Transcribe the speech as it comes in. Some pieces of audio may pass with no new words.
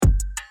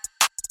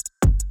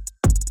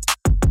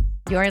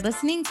You're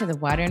listening to the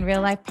Water in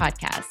Real Life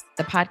podcast,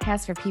 the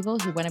podcast for people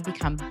who want to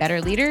become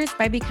better leaders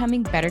by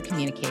becoming better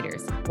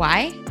communicators.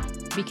 Why?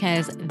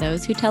 Because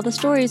those who tell the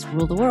stories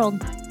rule the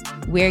world.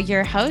 We're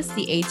your hosts,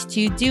 the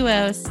H2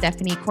 duo,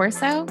 Stephanie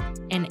Corso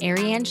and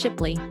Ariane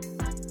Shipley.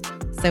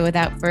 So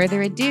without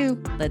further ado,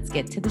 let's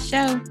get to the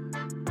show.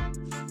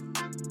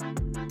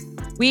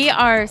 We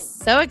are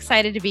so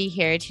excited to be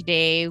here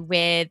today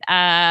with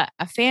a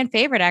fan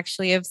favorite,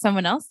 actually, of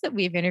someone else that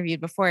we've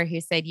interviewed before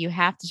who said, you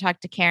have to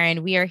talk to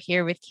Karen. We are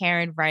here with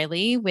Karen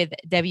Riley with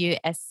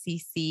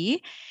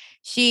WSCC.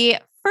 She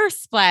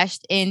first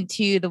splashed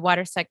into the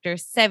water sector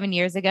 7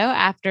 years ago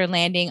after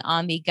landing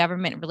on the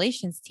government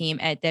relations team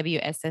at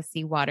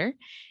WSSC Water.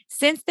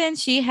 Since then,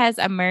 she has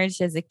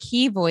emerged as a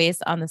key voice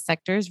on the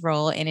sector's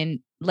role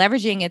in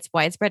leveraging its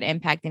widespread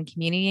impact in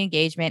community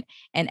engagement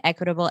and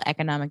equitable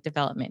economic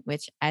development,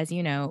 which, as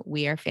you know,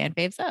 we are fan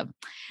faves of.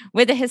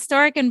 With a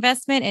historic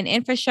investment in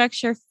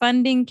infrastructure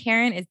funding,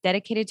 Karen is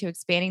dedicated to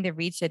expanding the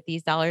reach that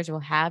these dollars will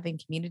have in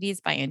communities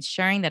by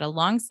ensuring that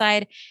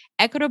alongside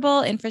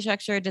equitable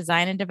infrastructure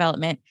design and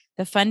development,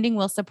 the funding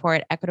will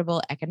support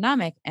equitable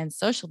economic and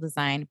social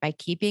design by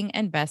keeping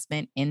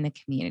investment in the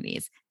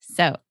communities.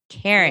 So,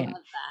 Karen,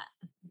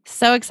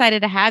 so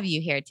excited to have you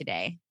here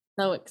today.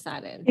 So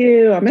excited. Thank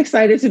you. I'm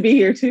excited to be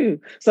here too.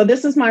 So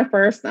this is my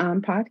first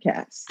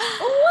podcast.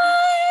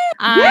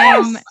 What?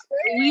 Yes.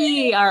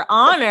 We are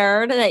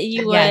honored that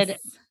you would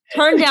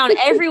turn down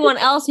everyone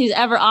else who's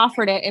ever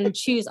offered it and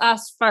choose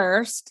us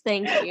first.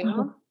 Thank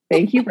you.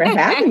 Thank you for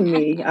having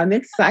me. I'm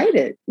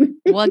excited.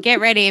 Well, get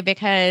ready,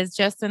 because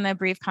just in the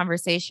brief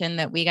conversation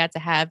that we got to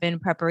have in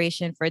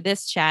preparation for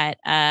this chat,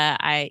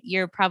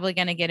 you're probably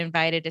going to get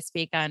invited to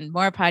speak on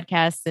more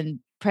podcasts and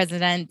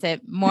present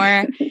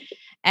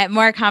at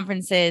more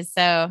conferences.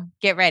 So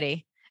get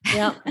ready.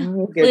 Yep.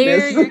 Oh,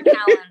 Clear your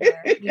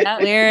calendar. Yep.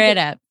 Clear it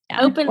up.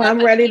 Yeah. Open up.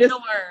 I'm ready to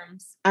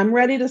worms. I'm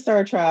ready to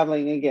start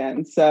traveling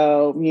again.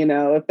 So,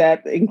 if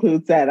that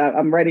includes that,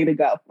 I'm ready to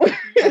go.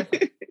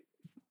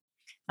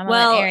 I'm going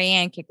to let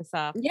Ariane kick us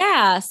off.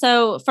 Yeah.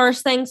 So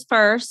first things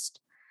first.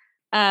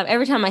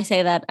 Every time I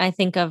say that, I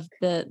think of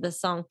the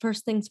song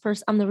 "First Things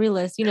First." I'm the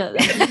realist. You know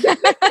that.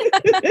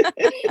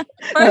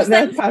 First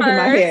things first. In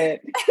my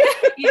head.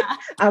 Yeah.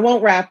 I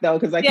won't rap though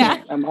because I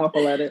can't. I'm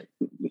awful at it.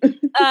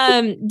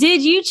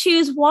 Did you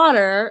choose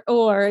water,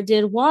 or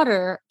did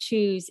water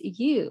choose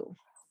you?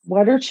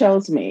 Water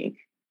chose me,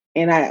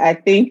 and I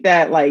think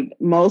that like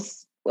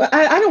most.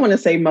 I don't want to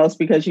say most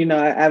because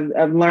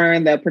I've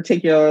learned that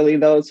particularly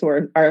those who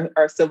are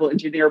our civil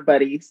engineer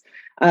buddies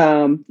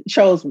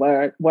chose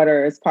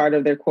water as part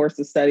of their course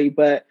of study.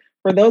 But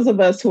for those of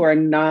us who are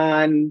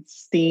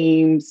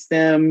non-STEAM,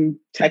 STEM,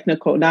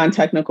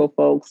 non-technical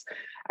folks,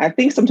 I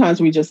think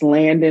sometimes we just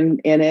land in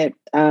it.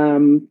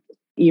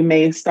 You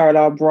may start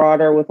off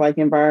broader with like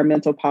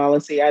environmental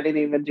policy. I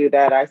didn't even do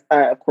that. I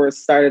of course,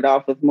 started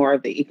off with more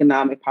of the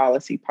economic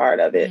policy part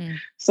of it.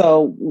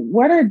 So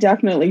water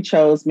definitely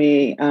chose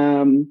me.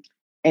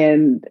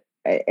 And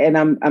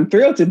I'm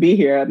thrilled to be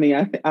here. I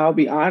mean, I'll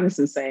be honest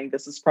in saying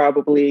this is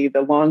probably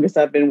the longest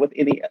I've been with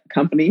any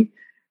company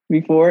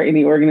before,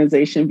 any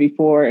organization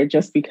before,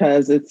 just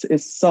because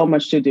it's so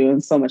much to do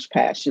and so much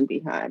passion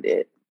behind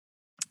it.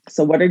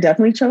 So water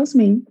definitely chose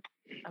me.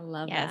 I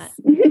love that.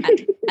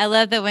 I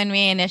love that when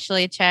we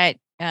initially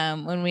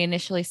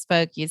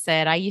spoke, you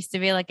said, I used to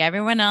be like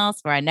everyone else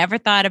where I never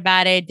thought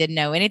about it, didn't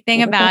know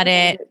anything about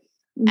it.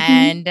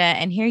 Mm-hmm.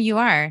 And here you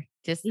are,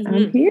 just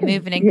moving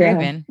and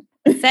grooving.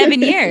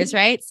 7 years,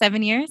 right?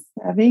 7 years?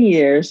 7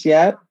 years,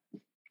 yep.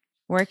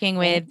 Working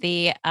with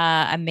the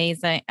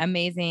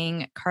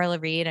amazing Carla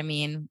Reed. I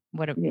mean,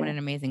 what an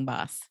amazing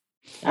boss.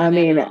 I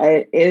mean,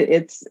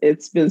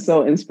 it's been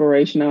so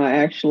inspirational. I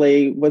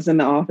actually was in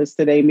the office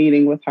today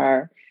meeting with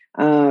her.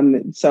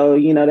 So,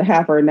 to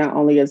have her not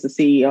only as the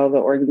CEO of the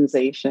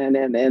organization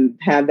and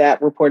have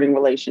that reporting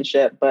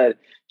relationship, but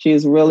she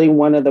is really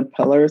one of the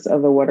pillars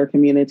of the water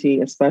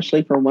community,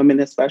 especially for women,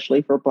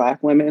 especially for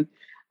Black women.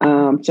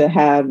 To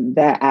have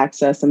that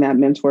access and that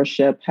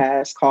mentorship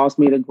has caused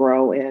me to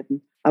grow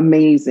in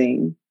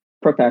amazing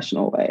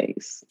professional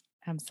ways.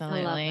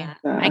 Absolutely.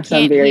 I'm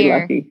very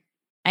lucky.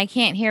 I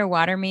can't hear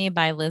Water Me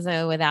by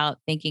Lizzo without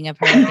thinking of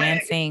her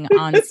dancing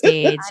on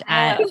stage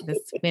at this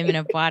Women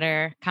of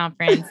Water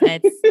conference.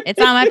 It's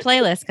on my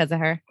playlist because of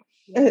her.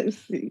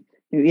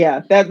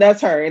 Yeah, that's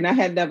her. And I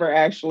had never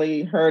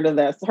actually heard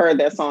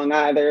that song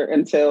either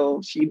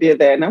until she did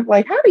that. And I'm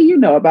like, how do you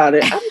know about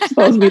it? I'm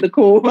supposed to be the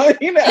cool one,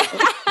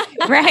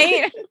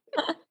 Right?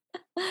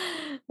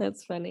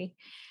 That's funny.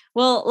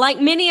 Well, like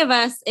many of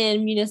us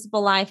in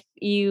municipal life,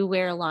 you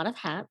wear a lot of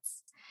hats.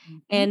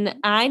 And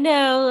I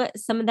know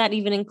some of that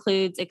even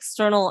includes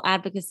external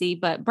advocacy,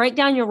 but break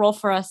down your role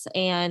for us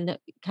and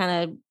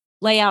kind of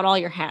lay out all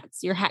your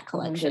hats, your hat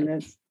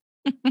collection.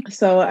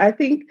 So I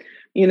think,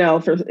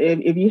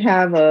 if you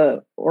have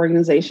a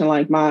organization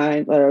like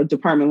mine or a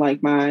department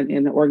like mine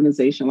and an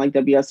organization like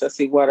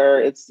WSSC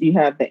Water, you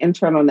have the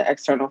internal and the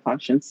external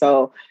function.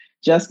 So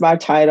just my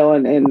title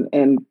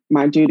and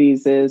my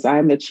duties is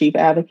I'm the chief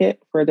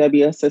advocate for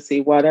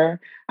WSSC Water.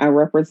 I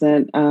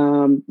represent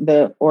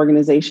the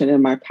organization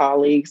and my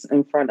colleagues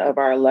in front of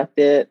our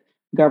elected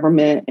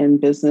government and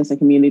business and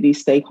community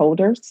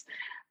stakeholders.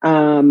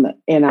 And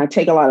I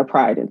take a lot of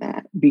pride in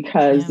that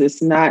because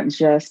it's not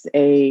just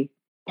a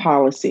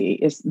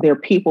policy. There are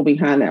people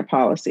behind that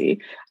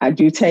policy. I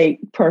do take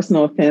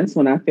personal offense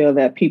when I feel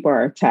that people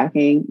are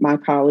attacking my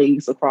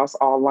colleagues across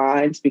all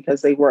lines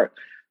because they work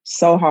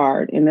so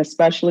hard. And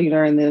especially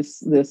during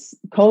this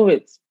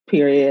COVID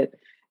period,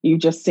 you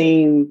just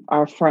seen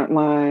our front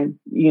line,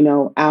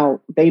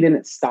 out. They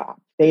didn't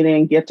stop. They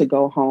didn't get to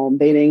go home.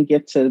 They didn't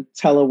get to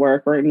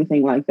telework or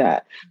anything like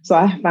that. So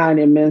I find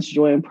immense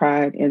joy and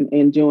pride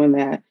in doing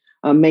that.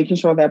 Making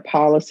sure that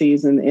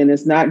policies, and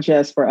it's not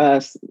just for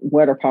us,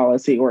 water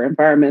policy or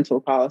environmental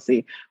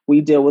policy.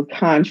 We deal with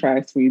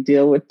contracts, we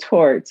deal with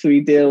torts, we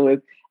deal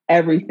with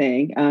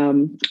everything.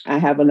 I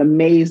have an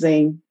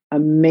amazing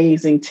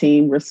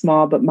team. We're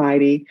small but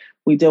mighty.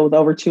 We deal with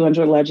over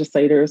 200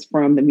 legislators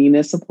from the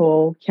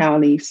municipal,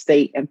 county,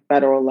 state, and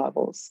federal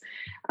levels.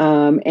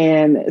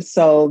 And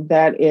so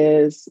that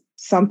is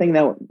something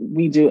that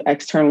we do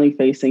externally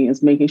facing,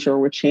 is making sure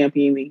we're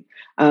championing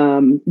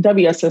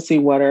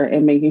WSSC Water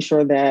and making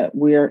sure that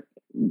we're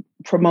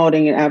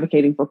promoting and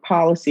advocating for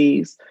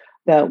policies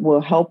that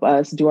will help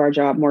us do our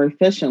job more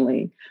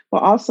efficiently,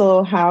 but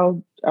also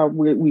how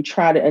we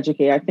try to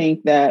educate. I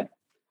think that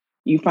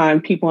you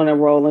find people in a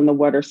role in the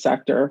water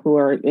sector who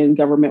are in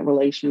government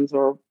relations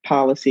or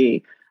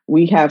policy.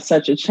 We have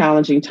such a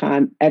challenging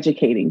time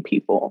educating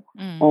people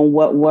on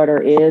what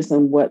water is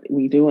and what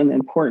we do and the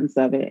importance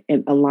of it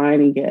and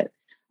aligning it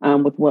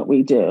with what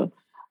we do.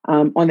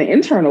 On the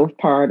internal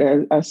part,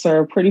 I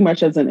serve pretty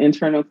much as an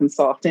internal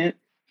consultant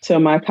to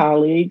my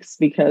colleagues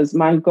because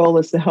my goal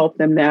is to help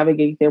them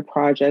navigate their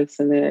projects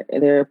and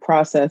their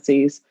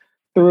processes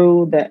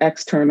through the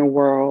external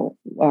world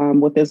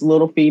with as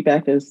little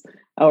feedback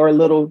or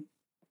little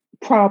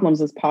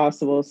problems as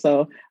possible.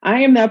 So I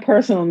am that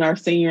person on our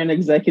senior and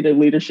executive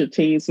leadership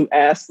teams who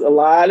asks a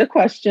lot of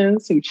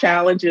questions, who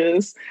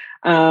challenges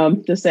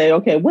to say,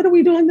 okay, what are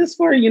we doing this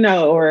for?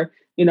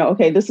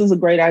 Okay, this is a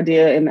great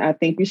idea, and I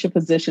think we should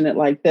position it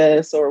like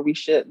this, or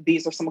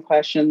these are some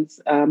questions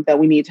that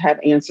we need to have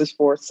answers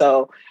for.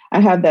 So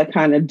I have that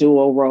kind of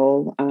dual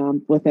role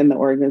within the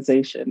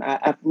organization.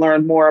 I've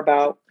learned more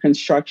about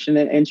construction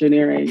and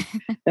engineering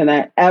than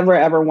I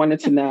ever wanted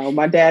to know.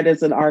 My dad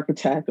is an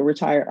architect, a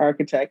retired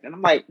architect, and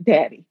I'm like,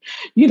 Daddy,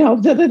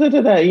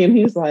 and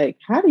he's like,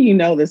 how do you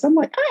know this? I'm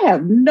like, I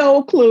have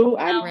no clue.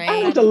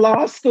 I went to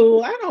law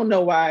school. I don't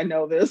know why I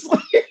know this.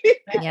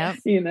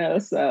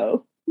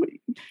 So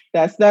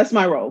that's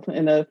my role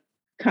in a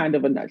kind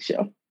of a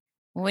nutshell.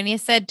 When you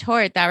said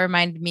tort, that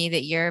reminded me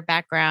that your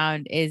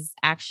background is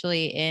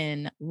actually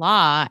in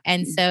law.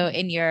 And so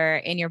in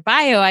your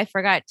bio, I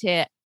forgot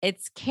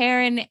it's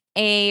Karen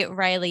A.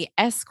 Riley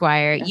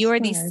Esquire. You are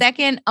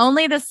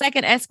only the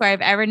second Esquire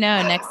I've ever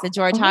known next to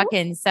George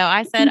Hawkins. So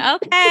I said,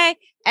 okay,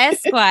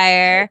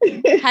 Esquire.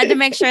 Had to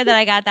make sure that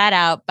I got that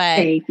out. But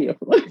thank you.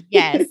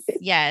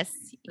 Yes.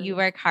 You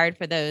work hard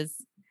for those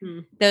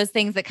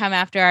things that come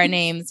after our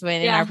names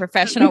in our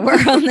professional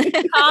world.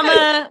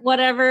 Comma,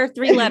 whatever,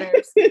 3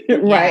 letters.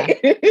 Right.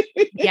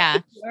 Yeah.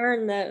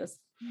 Learn those.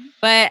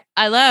 But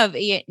I love,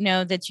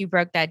 that you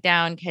broke that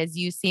down because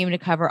you seem to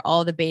cover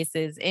all the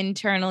bases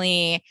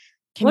internally,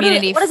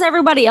 community. What does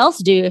everybody else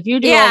do if you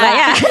do all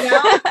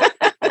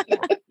that? Yeah.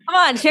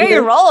 Come on, share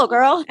your role,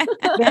 girl.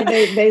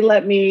 they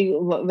let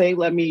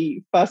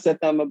me fuss at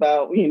them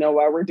about,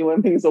 why we're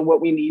doing things or what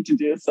we need to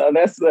do. So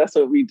that's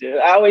what we do.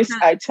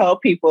 I tell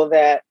people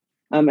that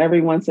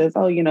everyone says,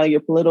 oh, your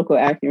political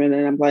acumen.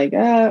 And I'm like,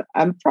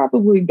 I'm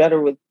probably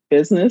better with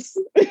business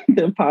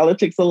than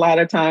politics a lot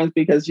of times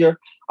because you're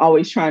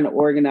always trying to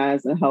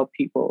organize and help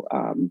people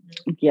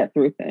get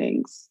through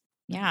things.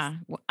 Yeah.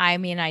 I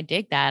mean, I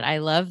dig that. I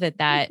love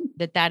that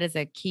is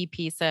a key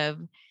piece of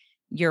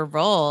your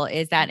role,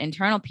 is that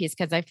internal piece.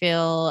 Cause I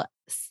feel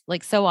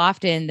like so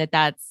often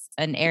that's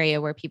an area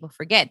where people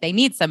forget they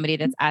need somebody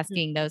that's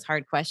asking those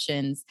hard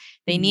questions.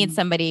 They need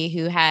somebody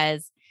who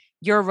has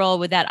your role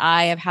with that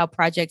eye of how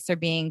projects are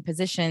being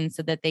positioned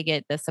so that they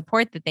get the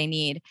support that they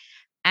need.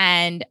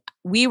 And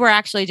we were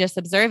actually just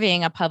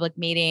observing a public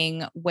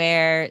meeting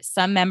where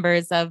some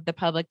members of the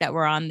public that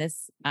were on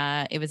this,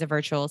 it was a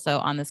virtual, so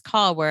on this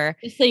call were...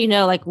 Just so you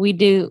know,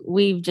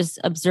 we've just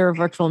observed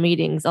virtual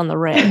meetings on the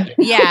reg.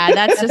 Yeah,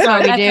 that's just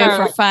what we do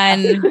for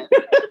fun.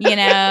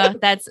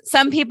 That's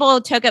some people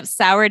took up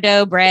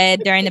sourdough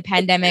bread during the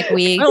pandemic.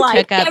 We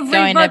took up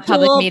going to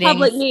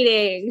public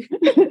meetings.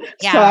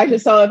 Yeah.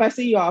 So if I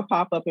see you all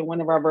pop up in one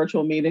of our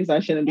virtual meetings,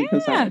 I shouldn't be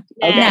concerned.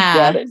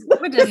 Okay,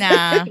 we're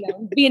just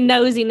being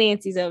nosy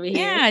Nancy's over here.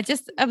 Yeah,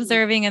 just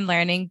observing and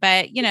learning.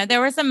 But there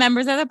were some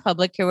members of the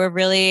public who were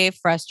really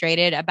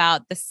frustrated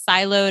about the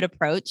siloed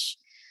approach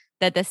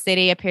that the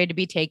city appeared to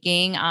be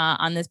taking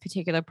on this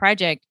particular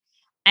project.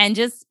 And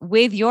just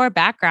with your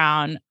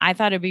background, I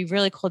thought it'd be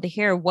really cool to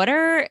hear what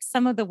are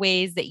some of the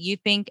ways that you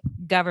think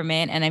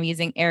government, and I'm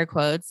using air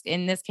quotes,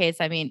 in this case,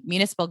 I mean,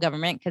 municipal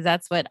government, because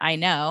that's what I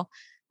know.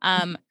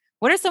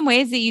 What are some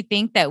ways that you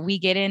think that we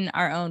get in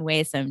our own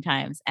way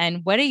sometimes?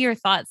 And what are your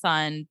thoughts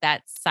on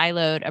that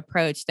siloed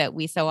approach that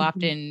we so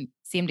often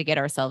seem to get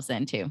ourselves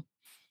into?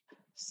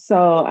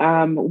 So,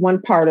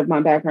 one part of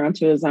my background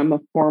too is I'm a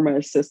former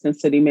assistant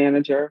city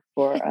manager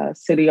for a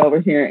city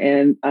over here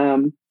in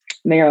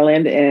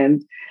Maryland.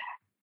 And,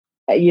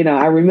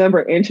 I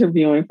remember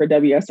interviewing for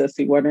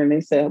WSSC Water, and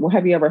they said, well,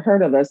 have you ever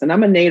heard of us? And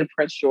I'm a native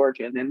Prince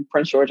Georgian, and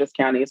Prince George's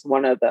County is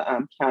one of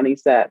the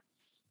counties that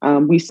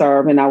we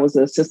serve. And I was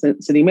the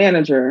assistant city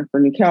manager for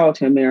New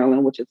Carrollton,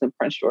 Maryland, which is in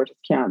Prince George's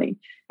County.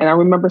 And I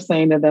remember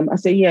saying to them, I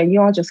said, yeah,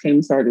 you all just came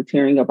and started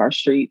tearing up our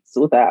streets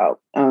without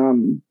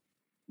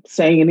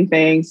saying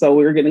anything. So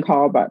we were getting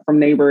called back from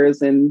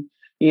neighbors, and,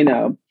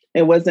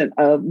 it wasn't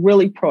a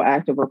really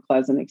proactive or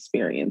pleasant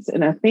experience.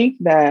 And I think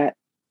that,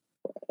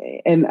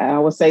 and I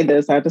will say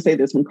this, I have to say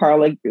this, when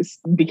Carla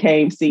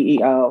became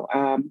CEO,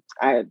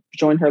 I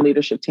joined her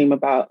leadership team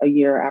about a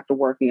year after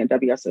working at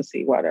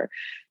WSSC Water.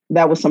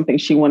 That was something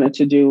she wanted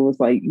to do, was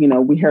like,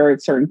 we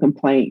heard certain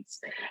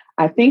complaints.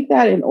 I think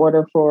that in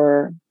order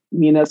for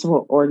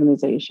municipal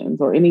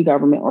organizations or any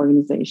government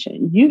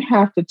organization, you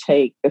have to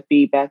take the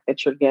feedback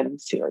that you're getting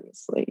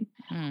seriously.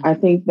 I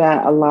think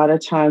that a lot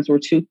of times we're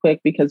too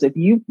quick, because if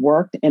you've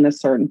worked in a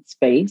certain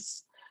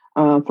space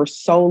for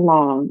so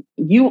long,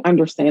 you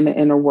understand the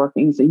inner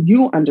workings and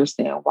you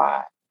understand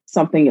why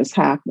something is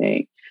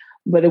happening.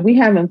 But if we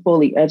haven't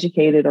fully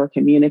educated or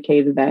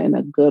communicated that in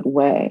a good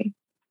way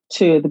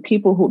to the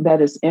people who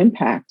that is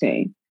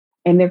impacting,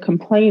 and they're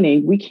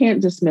complaining, we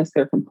can't dismiss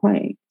their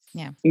complaints.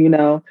 Yeah.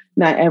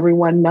 Not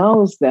everyone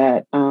knows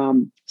that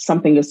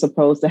something is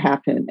supposed to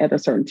happen at a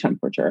certain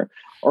temperature,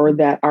 or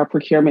that our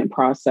procurement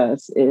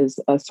process is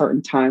a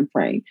certain time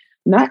frame.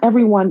 Not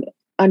everyone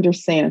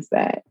understands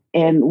that.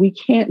 And we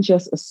can't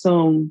just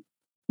assume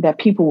that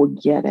people will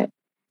get it,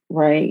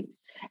 right?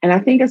 And I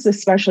think it's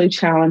especially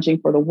challenging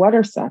for the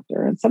water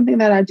sector, and something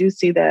that I do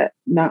see that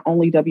not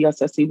only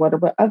WSSC Water,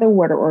 but other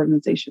water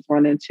organizations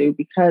run into,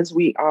 because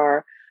we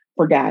are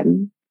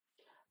forgotten.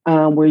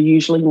 We're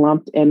usually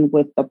lumped in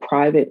with the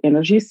private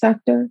energy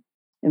sector,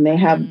 and they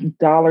have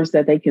dollars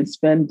that they can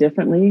spend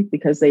differently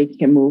because they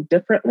can move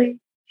differently.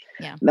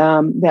 Yeah.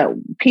 That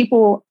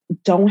people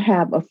don't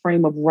have a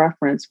frame of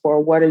reference for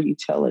a water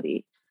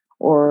utility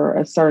or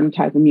a certain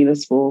type of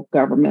municipal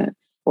government,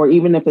 or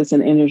even if it's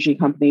an energy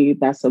company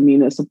that's a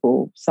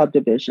municipal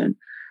subdivision.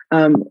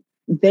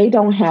 They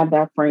don't have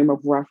that frame of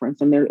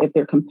reference. And if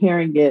they're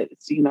comparing it,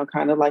 it's,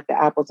 kind of like the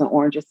apples and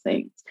oranges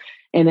things.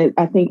 And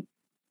I think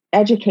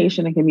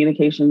education and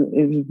communication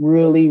is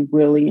really,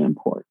 really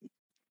important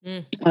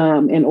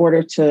in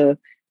order to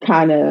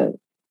kind of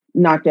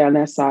knock down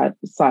that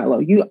silo.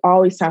 You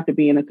always have to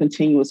be in a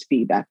continuous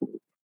feedback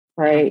loop,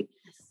 right?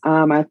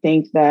 I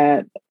think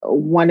that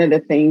one of the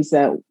things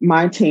that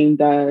my team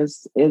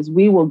does is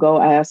we will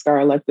go ask our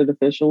elected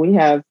official. We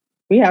have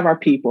our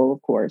people,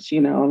 of course,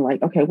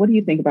 like, okay, what do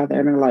you think about that?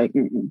 And they're like,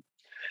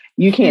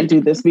 you can't do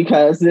this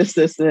because this,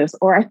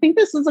 or I think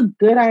this is a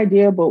good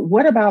idea, but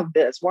what about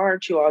this? Why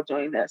aren't you all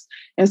doing this?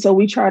 And so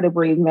we try to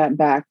bring that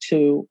back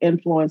to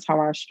influence how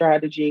our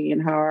strategy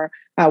and how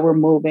we're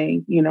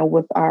moving,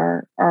 with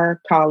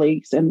our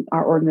colleagues and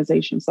our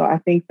organization. So I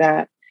think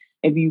that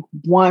if you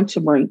want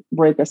to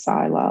break a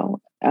silo,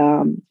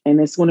 and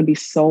it's going to be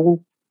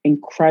so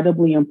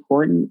incredibly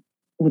important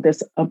with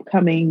this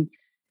upcoming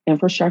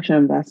infrastructure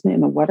investment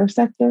in the water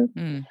sector,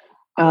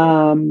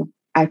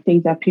 I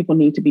think that people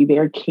need to be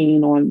very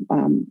keen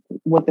on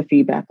what the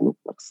feedback loop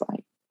looks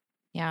like.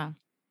 Yeah.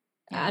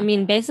 I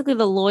mean, basically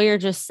the lawyer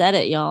just said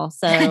it, y'all.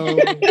 So,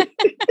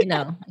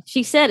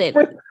 she said it.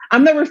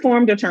 I'm the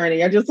reformed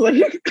attorney. I just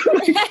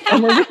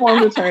I'm a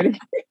reformed attorney.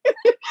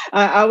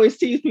 I always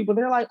tease people.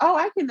 They're like, "Oh,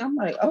 I can." I'm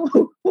like,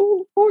 "Oh,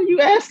 who are you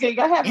asking?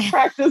 I haven't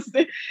practiced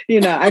it."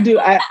 I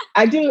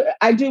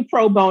do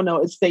pro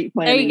bono estate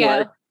planning there you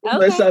work. go.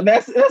 Okay. So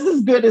that's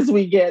as good as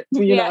we get,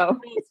 know.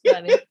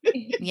 Funny.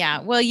 Yeah.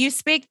 Well, you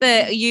speak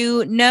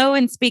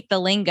and speak the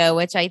lingo,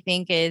 which I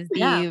think is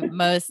the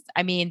most,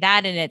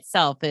 that in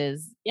itself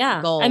is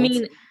gold.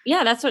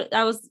 That's what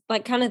I was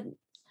like, kind of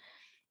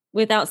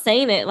without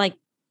saying it, like,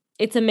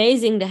 it's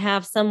amazing to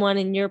have someone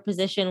in your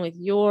position with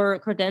your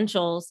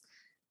credentials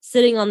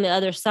sitting on the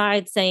other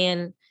side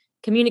saying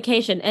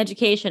communication,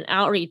 education,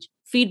 outreach,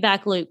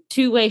 feedback loop,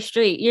 two-way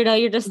street.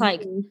 You're just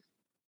like,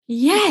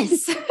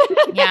 yes.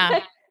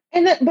 Yeah.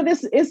 But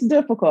it's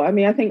difficult.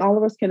 I think all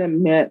of us can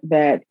admit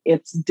that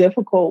it's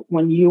difficult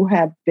when you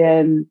have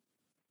been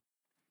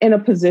in a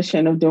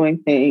position of doing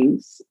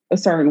things a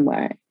certain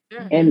way.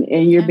 And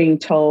you're being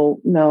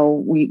told,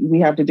 no, we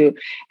have to do it.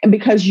 And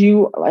because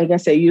you, like I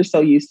say, you're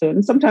so used to it.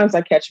 And sometimes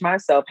I catch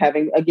myself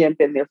having, again,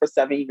 been there for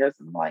 7 years.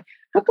 And I'm like,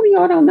 how come you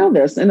all don't know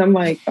this? And I'm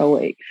like, oh,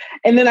 wait.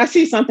 And then I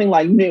see something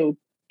like new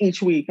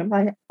each week. I'm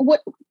like,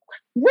 what?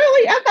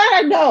 Really? I thought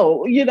I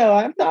know,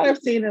 I thought I've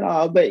seen it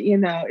all, but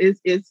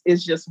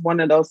it's just one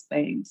of those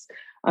things.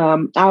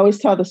 I always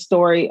tell the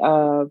story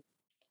of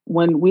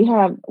when we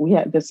had,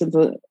 this is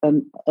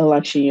an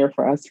election year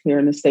for us here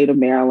in the state of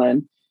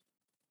Maryland.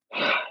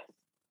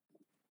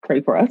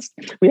 pray for us.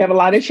 We have a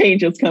lot of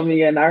changes coming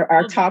in.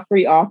 Our top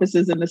 3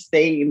 offices in the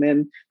state, and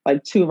then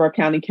like 2 of our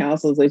county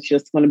councils, it's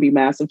just going to be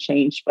massive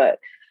change. But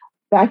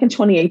back in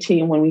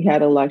 2018, when we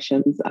had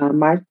elections,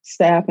 my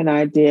staff and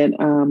I did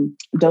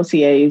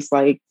dossiers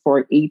like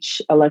for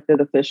each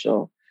elected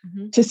official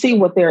to see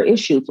what their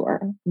issues were,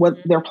 what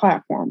their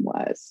platform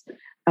was.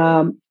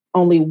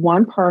 Only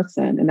one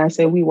person, and I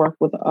say we work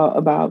with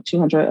about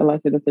 200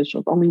 elected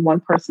officials, only one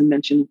person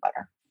mentioned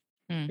water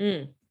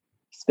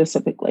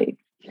specifically.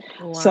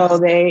 Wow. So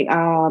they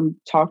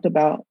talked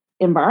about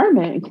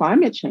environment and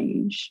climate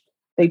change.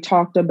 They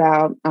talked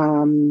about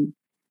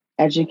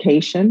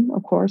education,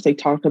 of course. They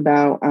talked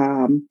about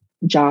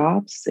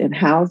jobs and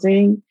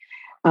housing.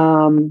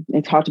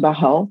 They talked about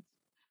health.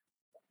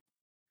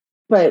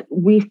 But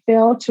we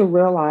failed to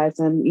realize,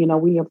 and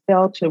we have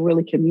failed to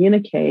really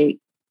communicate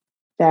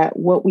that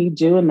what we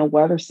do in the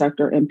weather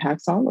sector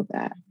impacts all of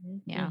that.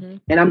 Yeah.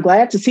 And I'm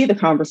glad to see the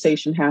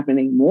conversation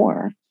happening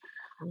more.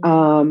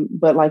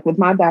 But like with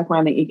my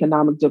background in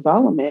economic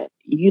development,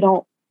 you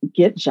don't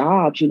get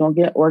jobs, you don't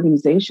get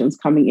organizations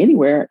coming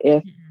anywhere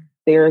if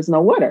there is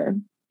no water.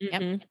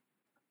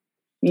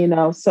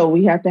 So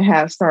we have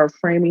to start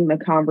framing the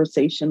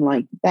conversation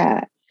like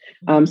that.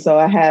 So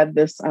I had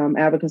this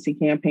advocacy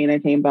campaign I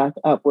came back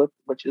up with,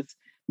 which is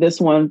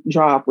this one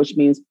drop, which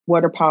means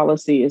water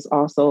policy is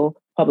also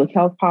public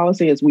health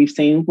policy, as we've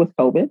seen with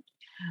COVID.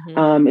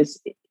 It's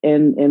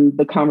in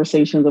the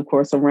conversations, of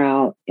course,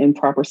 around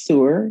improper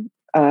sewer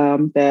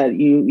that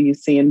you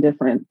see in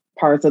different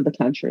parts of the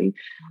country.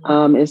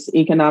 It's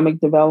economic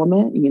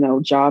development,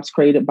 jobs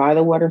created by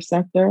the water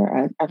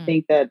sector. I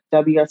think that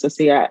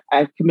WSOC,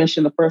 I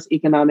commissioned the first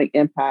economic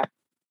impact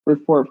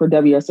report for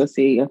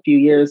WSOC a few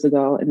years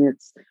ago, and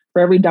it's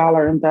for every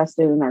dollar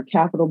invested in our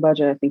capital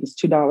budget, I think it's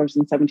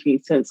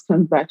 $2.17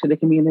 comes back to the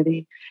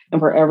community.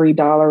 And for every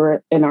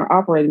dollar in our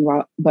operating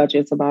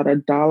budget, it's about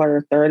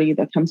 $1.30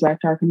 that comes back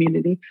to our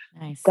community.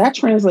 Nice. That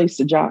translates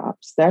to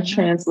jobs. That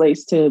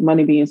translates to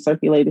money being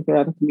circulated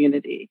throughout the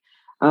community.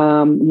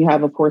 You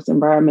have, of course,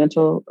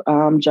 environmental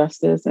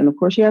justice. And of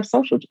course, you have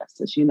social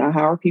justice.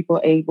 How are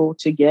people able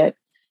to get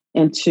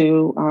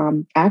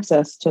into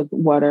access to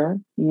water?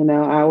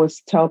 I always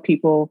tell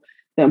people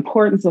the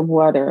importance of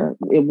water.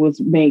 It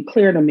was made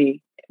clear to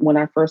me when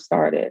I first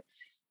started.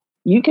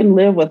 You can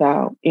live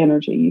without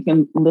energy. You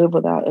can live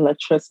without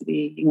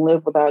electricity. You can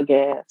live without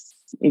gas.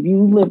 If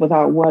you live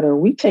without water,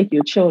 we take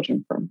your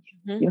children from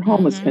you. Your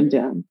home is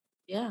condemned.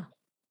 Yeah.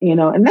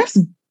 And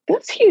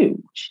that's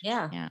huge.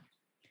 Yeah.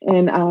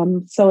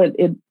 And so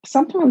it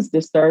sometimes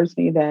disturbs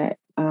me that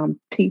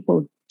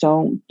people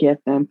don't get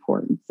the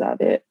importance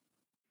of it.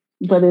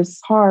 But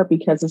it's hard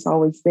because it's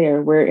always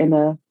there. We're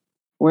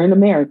in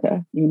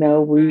America.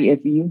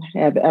 If you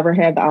have ever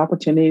had the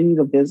opportunity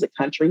to visit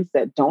countries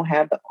that don't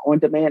have the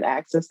on-demand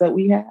access that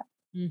we have,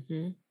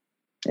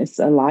 it's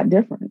a lot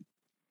different.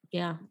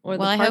 Yeah. Or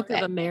the parts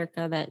of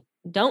America that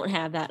don't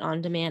have that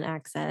on-demand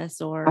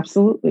access, or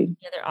absolutely.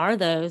 Yeah, there are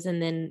those.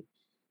 And then,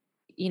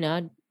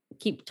 I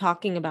keep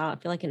talking about,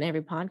 I feel like in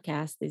every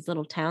podcast, these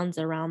little towns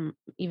around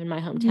even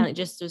my hometown, it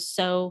just was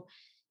so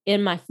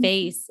in my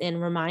face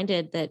and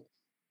reminded that,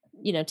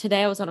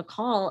 today I was on a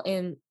call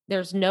and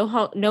there's no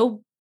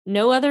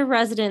other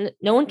resident,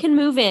 no one can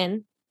move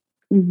in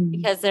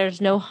because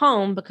there's no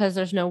home, because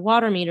there's no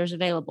water meters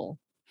available.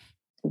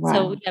 Wow.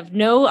 So we have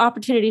no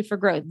opportunity for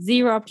growth,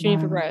 zero opportunity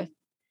for growth.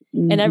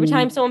 And every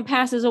time someone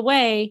passes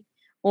away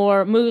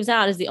or moves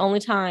out is the only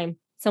time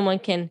someone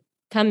can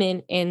come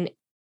in and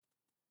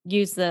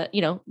use the,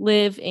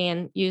 live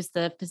and use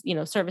the,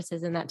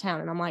 services in that town.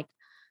 And I'm like,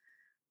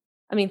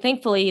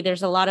 thankfully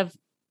there's a lot of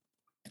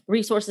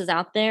resources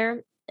out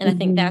there. And I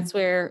think that's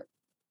where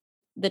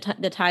the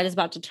tide is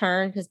about to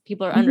turn, because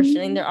people are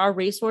understanding there are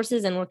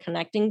resources and we're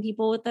connecting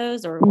people with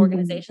those, or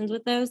organizations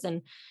with those.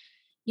 And,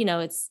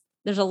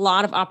 there's a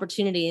lot of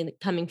opportunity in the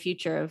coming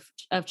future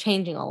of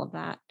changing all of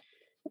that.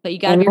 But you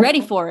got to be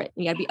ready for it.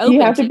 You got to be open.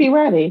 You have to be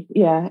ready.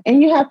 Yeah.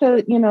 And you have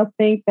to,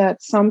 think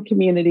that some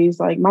communities,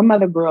 like my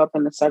mother grew up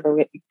in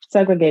the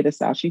segregated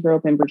South. She grew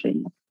up in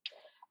Virginia.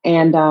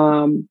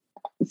 And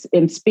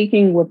in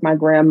speaking with my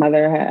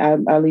grandmother,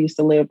 I used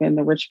to live in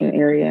the Richmond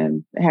area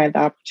and had the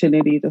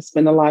opportunity to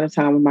spend a lot of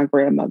time with my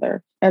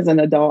grandmother as an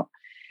adult.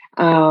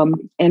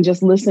 And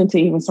just listen to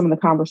even some of the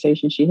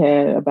conversations she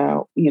had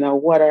about,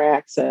 water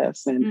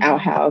access and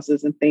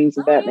outhouses and things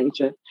of that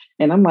nature.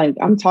 And I'm like,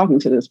 I'm talking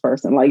to this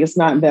person. Like, it's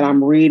not that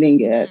I'm reading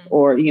it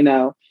or,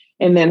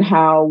 and then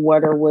how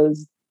water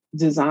was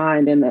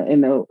designed and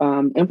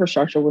the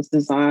infrastructure was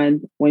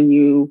designed when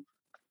you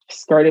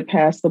skirted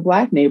past the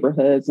Black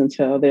neighborhoods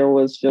until there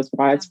was just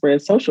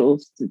widespread social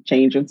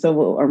change and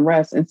civil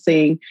unrest, and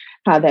seeing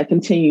how that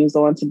continues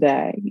on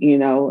today,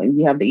 and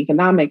you have the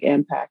economic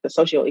impact, the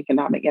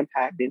socioeconomic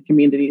impact in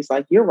communities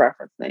like you're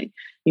referencing,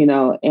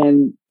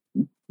 and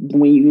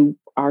when you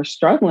are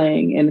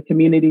struggling and the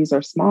communities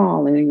are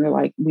small and you're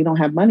like, we don't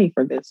have money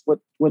for this,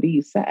 what do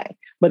you say?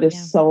 But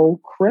it's so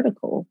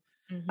critical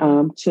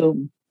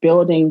to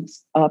building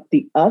up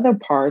the other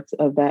parts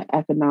of that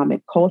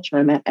economic culture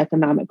and that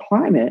economic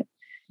climate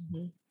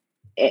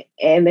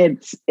and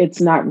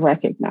it's not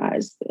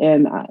recognized.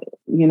 And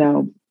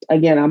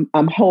again,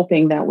 I'm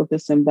hoping that with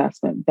this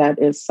investment,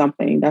 that is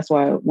something. That's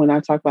why when I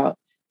talk about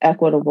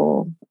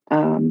equitable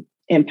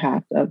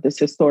impact of this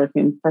historic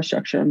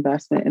infrastructure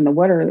investment in the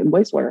water and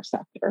wastewater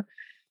sector,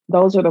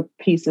 those are the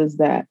pieces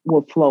that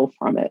will flow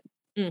from it.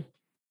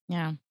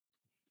 Yeah.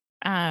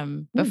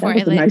 Before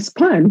that was a nice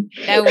pun.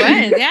 That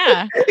was,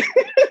 yeah.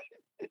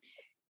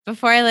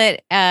 Before I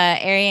let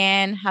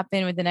Ariane hop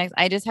in with the next,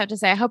 I just have to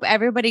say, I hope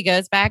everybody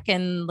goes back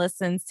and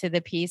listens to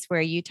the piece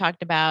where you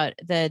talked about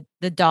the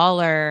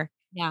dollar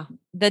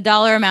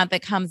amount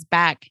that comes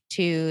back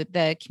to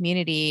the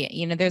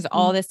community. There's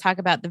all this talk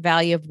about the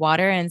value of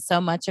water, and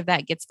so much of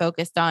that gets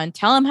focused on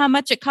tell them how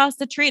much it costs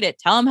to treat it,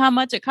 tell them how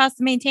much it costs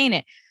to maintain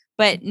it.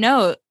 But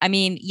no, I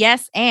mean,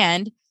 yes,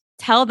 and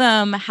tell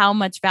them how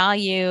much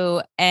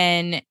value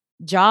and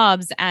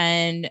jobs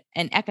and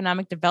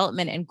economic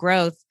development and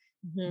growth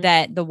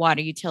that the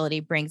water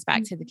utility brings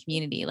back to the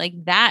community. Like,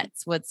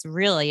 that's what's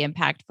really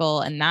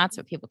impactful. And that's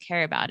what people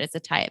care about, is to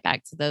tie it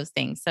back to those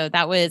things. So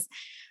that was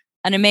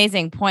an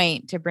amazing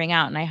point to bring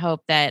out. And I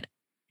hope that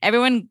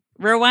everyone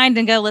rewind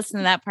and go listen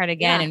to that part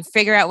again and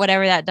figure out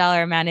whatever that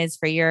dollar amount is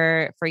for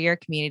your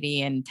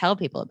community and tell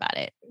people about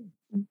it.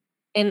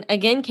 And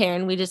again,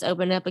 Karen, we just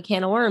opened up a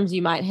can of worms.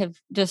 You might have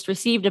just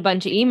received a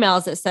bunch of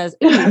emails that says,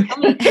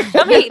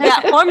 tell me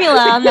that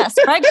formula on that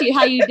spreadsheet,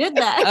 how you did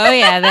that. Oh,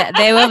 yeah.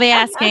 They will be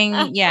asking,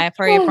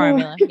 for your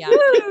formula. Yeah.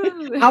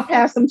 I'll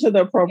pass them to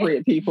the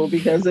appropriate people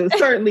because it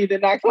certainly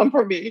did not come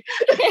from me.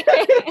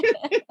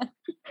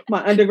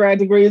 My undergrad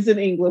degree is in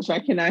English. I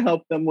cannot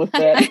help them with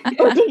that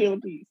particular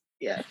piece.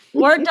 Yeah.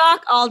 Word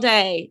doc all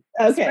day.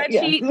 Okay.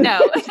 Spreadsheet,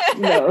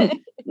 no.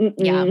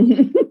 Yeah.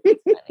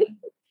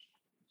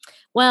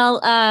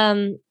 Well,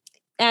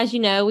 as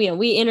you know,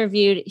 we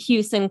interviewed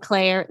Hugh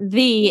Sinclair,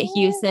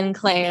 Hugh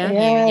Sinclair.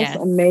 Yes.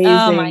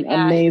 Amazing,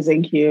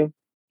 amazing Hugh.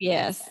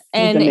 Yes. He's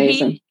and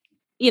amazing.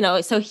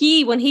 So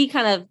when he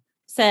kind of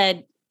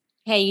said,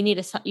 hey, you need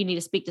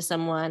to speak to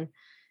someone,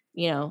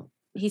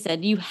 he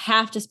said, you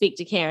have to speak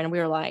to Karen. And we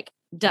were like,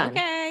 done.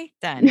 Okay,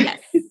 done.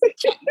 Yes.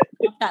 Check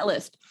off that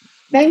list.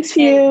 Thanks,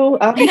 Hugh.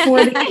 I'll be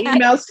forwarding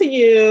emails to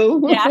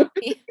you. Yeah.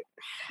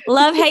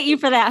 Love, hate you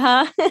for that,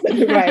 huh?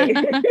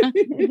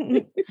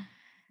 Right.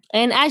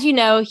 And as you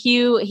know,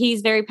 Hugh,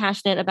 he's very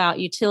passionate about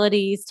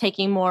utilities,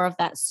 taking more of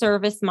that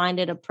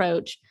service-minded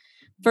approach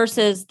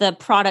versus the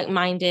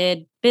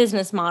product-minded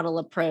business model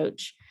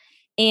approach.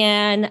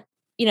 And,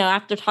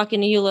 after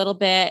talking to you a little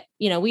bit,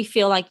 we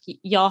feel like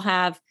y'all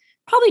have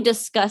probably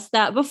discussed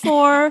that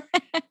before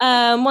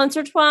once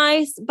or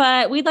twice,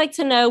 but we'd like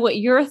to know what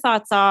your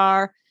thoughts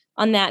are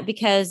on that,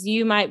 because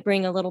you might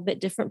bring a little bit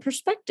different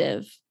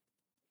perspective.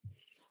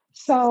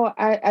 So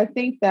I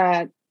think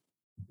that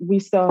we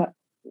still,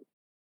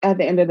 at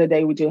the end of the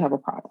day, we do have a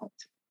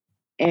product,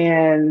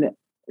 and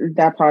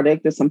that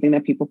product is something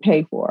that people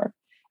pay for.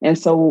 And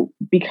so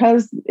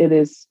because it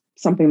is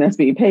something that's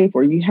being paid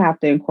for, you have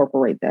to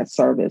incorporate that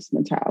service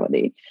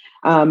mentality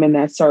and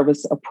that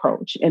service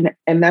approach.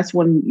 And that's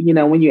when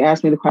you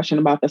asked me the question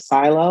about the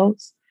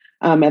silos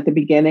at the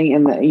beginning,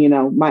 and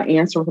my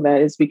answer for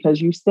that is because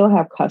you still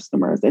have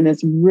customers, and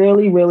it's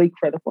really, really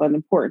critical and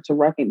important to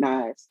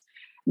recognize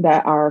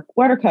that our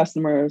water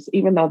customers,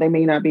 even though they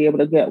may not be able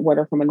to get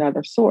water from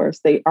another source,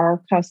 they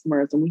are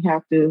customers, and we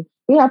have to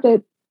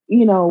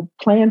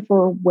plan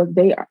for what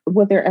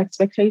their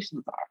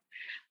expectations are.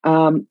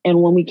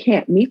 And when we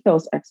can't meet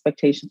those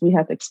expectations, we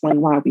have to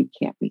explain why we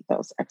can't meet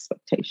those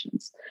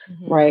expectations.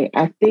 Right.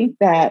 I think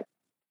that,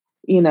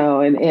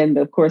 and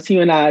of course,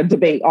 you and I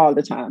debate all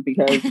the time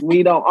because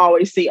we don't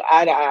always see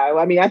eye to eye.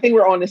 I mean, I think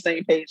we're on the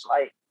same page,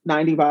 like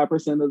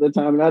 95% of the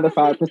time. Another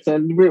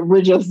 5%,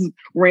 we're just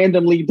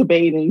randomly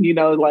debating,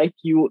 like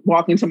you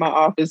walk into my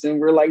office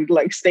and we're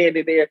like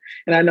standing there,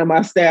 and I know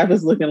my staff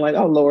is looking like,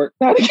 oh Lord,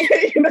 not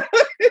again,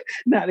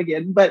 not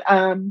again. But,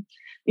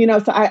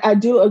 so I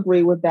do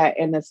agree with that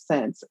in a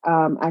sense.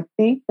 I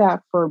think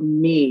that for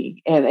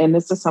me, and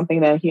this is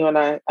something that Hugh and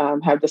I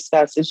have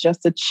discussed, is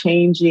just a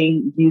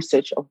changing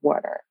usage of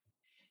water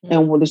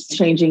and with this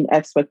changing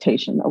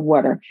expectation of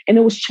water. And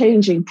it was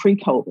changing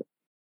pre-COVID.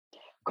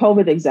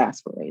 COVID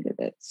exacerbated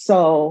it.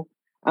 So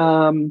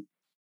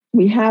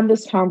we have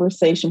this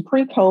conversation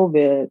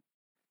pre-COVID,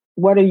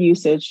 water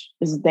usage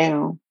is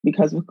down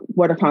because of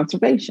water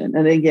conservation.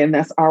 And again,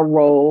 that's our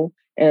role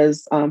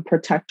as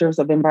protectors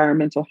of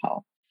environmental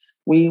health.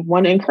 We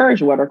want to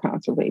encourage water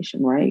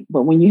conservation, right?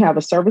 But when you have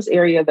a service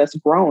area that's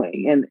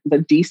growing, in the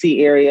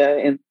DC area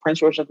and Prince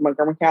George and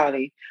Montgomery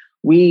County,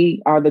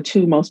 we are the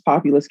two most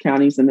populous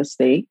counties in the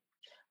state.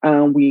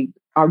 We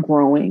are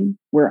growing.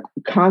 We're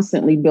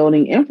constantly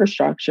building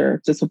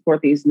infrastructure to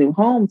support these new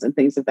homes and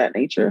things of that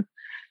nature.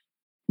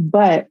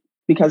 But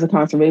because of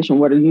conservation,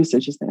 water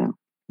usage is down.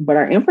 But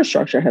our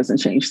infrastructure hasn't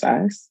changed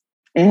size.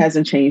 It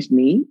hasn't changed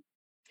need.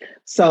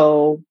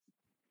 So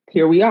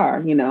here we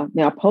are,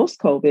 now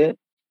post-COVID,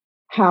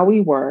 how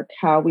we work,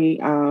 how we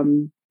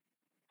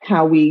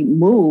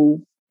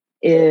move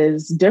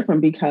is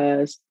different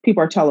because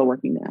people are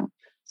teleworking now.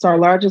 So our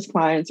largest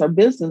clients are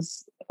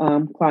business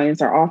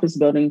clients, our office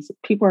buildings,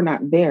 people are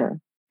not there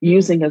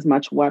using as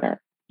much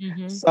water.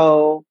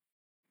 So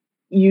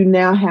you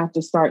now have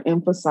to start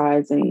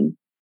emphasizing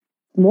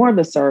more of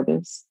the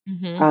service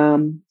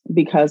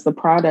because the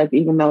product,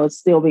 even though it's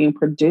still being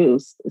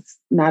produced, it's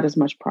not as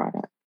much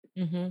product.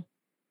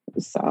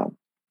 So,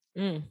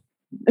 so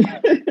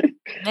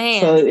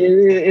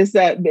it's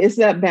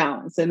that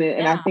balance, and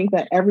I think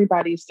that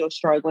everybody's still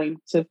struggling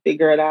to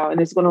figure it out,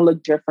 and it's going to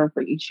look different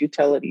for each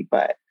utility,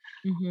 but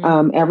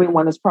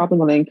everyone is probably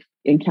going to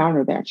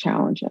encounter that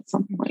challenge at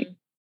some point.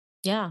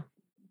 Yeah.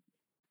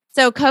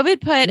 So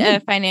COVID put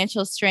a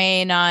financial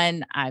strain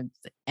on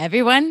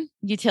everyone.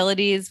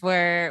 Utilities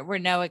were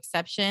no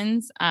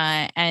exceptions.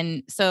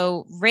 And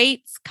so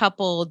rates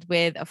coupled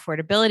with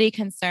affordability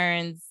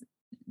concerns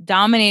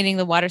dominating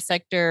the water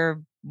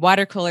sector,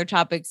 water cooler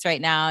topics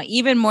right now,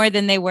 even more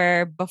than they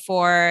were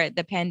before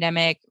the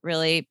pandemic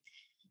really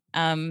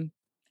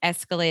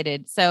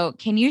escalated. So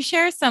can you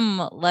share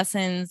some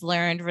lessons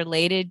learned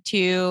related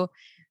to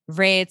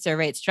rates or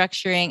rate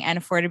structuring and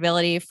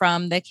affordability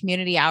from the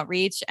community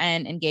outreach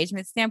and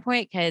engagement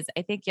standpoint? Because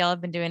I think y'all have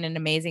been doing an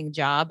amazing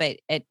job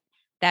at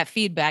that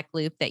feedback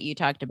loop that you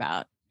talked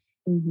about.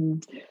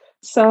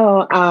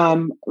 So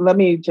let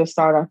me just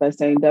start off by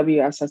saying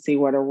WSSC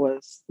Water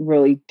was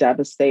really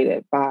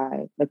devastated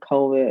by the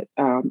COVID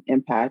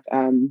impact.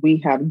 We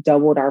have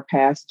doubled our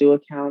past due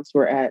accounts.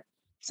 We're at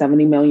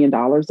 $70 million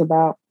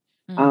about.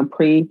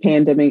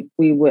 Pre-pandemic,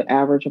 we would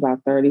average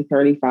about 30,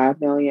 35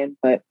 million,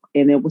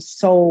 and it was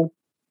so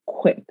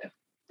quick.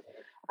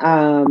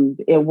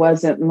 It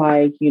wasn't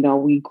like,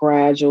 we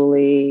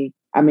gradually,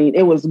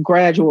 it was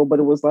gradual, but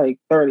it was like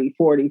 30,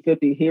 40,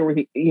 50 here,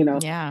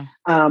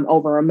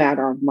 over a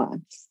matter of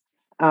months.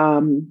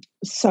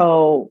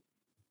 So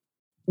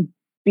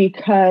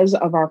because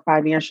of our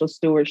financial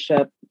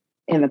stewardship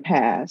in the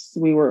past,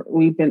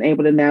 we've been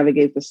able to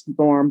navigate the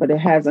storm, but it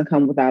hasn't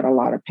come without a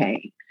lot of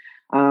pain.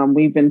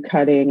 We've been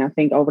cutting, I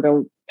think over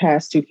the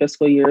past 2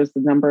 fiscal years,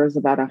 the number is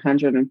about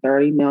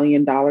 $130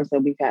 million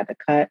that we've had to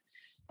cut.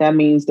 That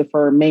means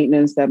deferred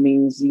maintenance. That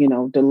means,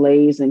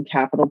 delays in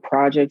capital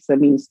projects. That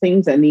means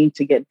things that need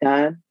to get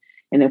done.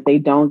 And if they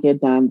don't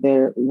get done,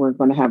 we're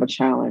going to have a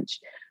challenge.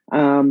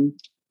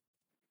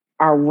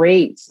 Our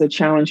rates, the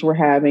challenge we're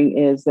having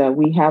is that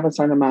we have a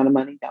certain amount of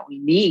money that we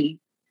need.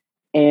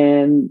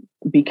 And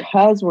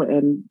because we're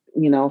in,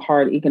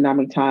 hard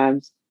economic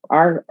times,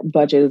 our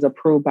budget is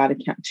approved by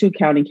the 2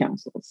 county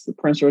councils,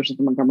 Prince George's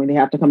and Montgomery. They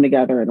have to come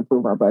together and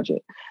approve our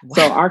budget. Wow.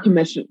 So our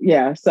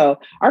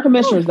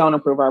commissioners don't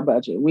approve our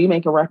budget. We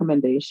make a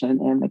recommendation,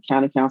 and the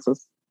county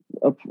councils,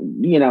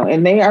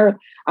 and they are.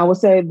 I would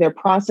say their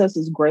process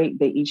is great.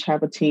 They each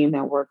have a team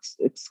that works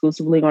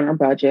exclusively on our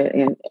budget,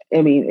 and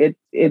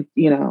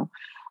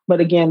But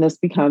again, this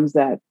becomes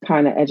that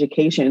kind of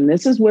education.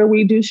 This is where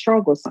we do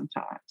struggle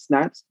sometimes.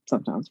 Not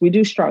sometimes, we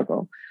do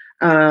struggle.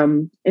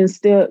 And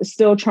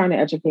still trying to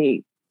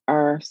educate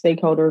our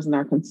stakeholders and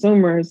our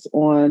consumers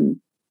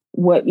on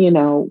what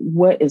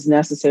is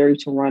necessary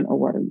to run a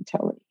water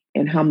utility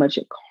and how much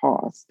it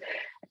costs.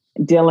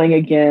 Dealing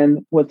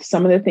again with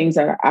some of the things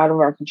that are out of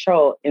our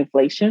control,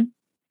 inflation,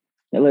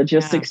 the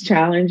logistics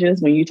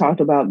challenges. When you talked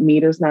about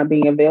meters not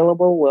being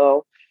available,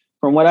 well,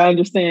 from what I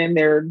understand,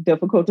 they're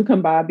difficult to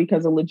come by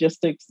because of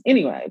logistics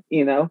anyway,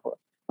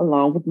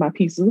 along with my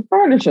pieces of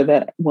furniture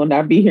that will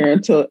not be here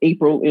until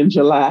April and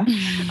July.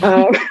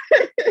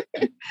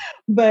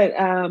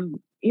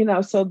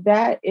 So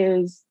that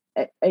is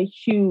a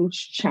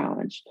huge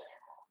challenge.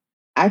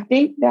 I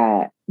think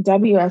that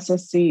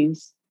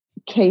WSSC's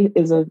case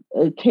is a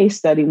case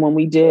study when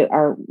we did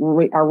our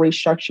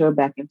restructure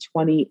back in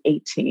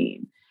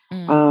 2018.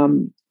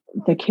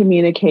 The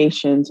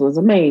communications was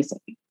amazing.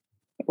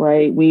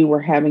 Right. We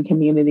were having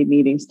community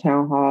meetings,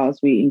 town halls.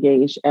 We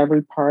engaged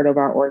every part of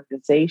our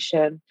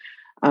organization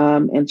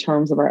in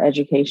terms of our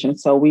education.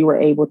 So we were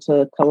able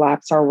to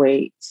collapse our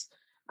rates.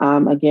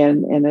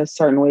 Again, in a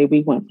certain way,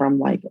 we went from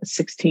like a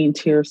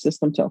 16-tier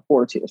system to a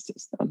 4-tier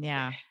system.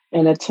 Yeah.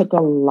 And it took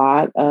a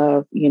lot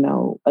of,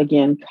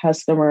 again,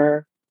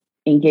 customer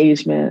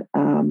engagement,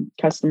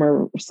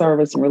 customer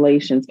service and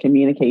relations,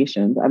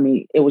 communications.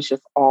 It was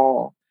just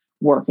all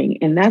working.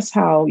 And that's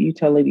how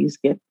utilities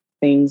get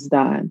things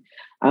done.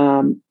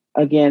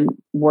 Again,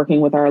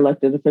 working with our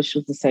elected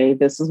officials to say,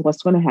 this is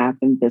what's going to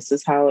happen. This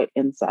is how it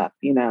ends up,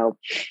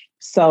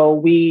 So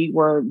we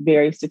were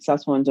very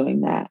successful in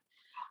doing that.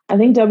 I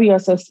think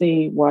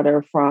WSSC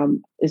Water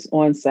from its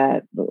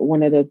onset,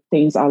 one of the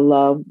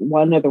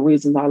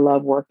reasons I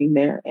love working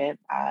there, and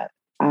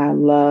I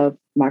love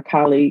my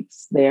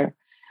colleagues there,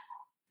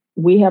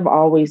 we have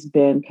always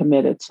been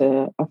committed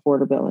to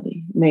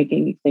affordability,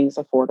 making things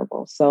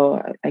affordable.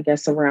 So I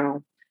guess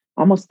around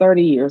almost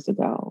 30 years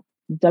ago,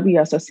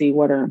 WSSC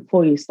Water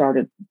employees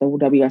started the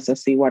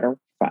WSSC Water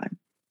Fund,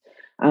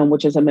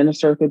 which is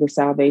administered through the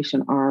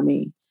Salvation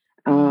Army.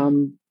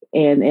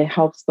 And it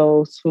helps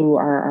those who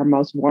are our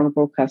most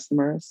vulnerable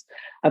customers.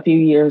 A few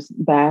years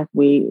back,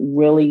 we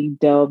really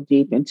delved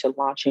deep into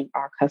launching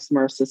our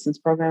customer assistance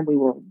program. We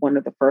were one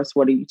of the first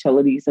water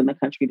utilities in the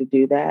country to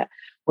do that.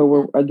 where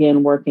we're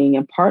again working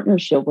in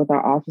partnership with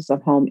our Office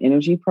of Home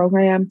Energy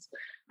Programs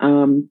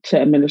to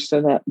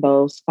administer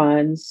those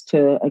funds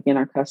to, again,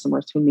 our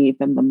customers who need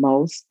them the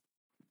most.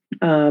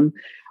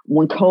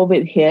 When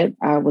COVID hit,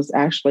 I was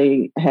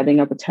actually heading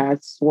up a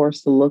task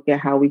force to look at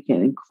how we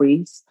can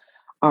increase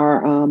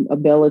our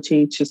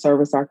ability to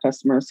service our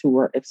customers who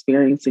were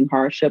experiencing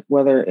hardship,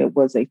 whether it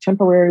was a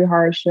temporary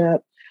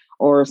hardship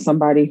or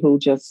somebody who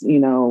just,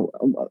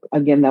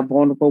 again, that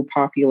vulnerable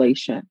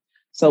population.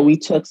 So we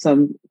took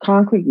some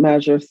concrete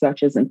measures,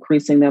 such as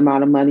increasing the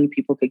amount of money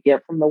people could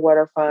get from the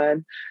water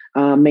fund,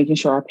 making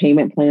sure our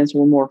payment plans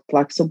were more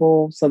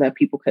flexible so that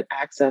people could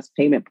access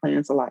payment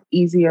plans a lot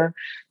easier.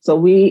 So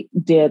we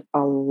did a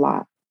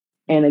lot.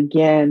 And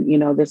again,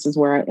 this is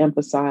where I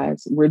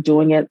emphasize we're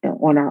doing it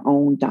on our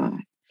own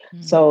dime.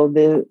 Mm-hmm. So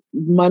the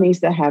monies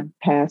that have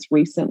passed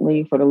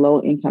recently for the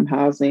low income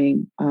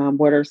housing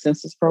water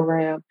census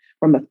program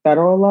from the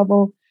federal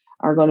level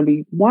are going to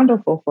be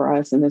wonderful for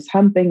us. And it's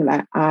something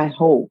that I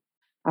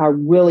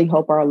really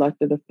hope our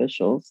elected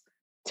officials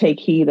take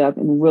heed of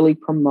and really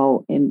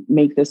promote and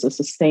make this a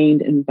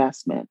sustained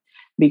investment,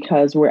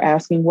 because we're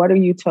asking water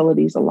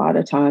utilities a lot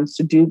of times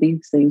to do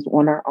these things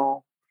on our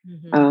own.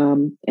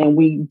 Mm-hmm. And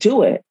we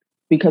do it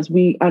because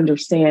we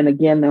understand,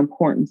 again, the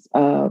importance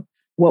of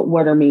what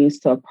water means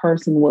to a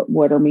person, what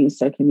water means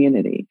to a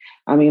community.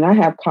 I mean, I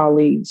have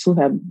colleagues who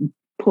have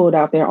pulled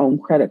out their own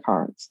credit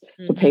cards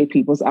to pay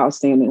people's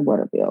outstanding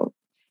water bill.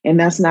 And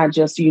that's not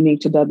just unique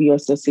to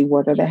WSSC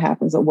Water. That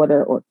happens at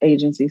water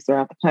agencies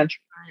throughout the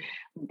country.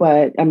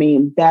 But I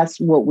mean, that's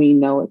what we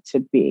know it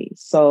to be.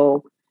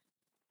 So,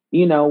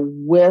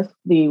 with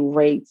the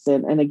rates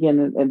and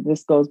again, and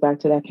this goes back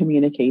to that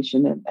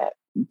communication and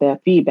that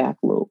feedback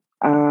loop,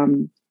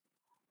 and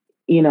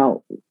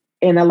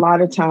a lot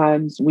of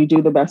times we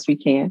do the best we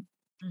can.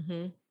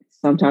 Mm-hmm.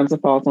 Sometimes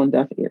it falls on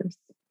deaf ears,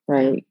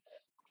 right?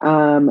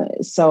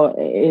 So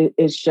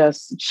it's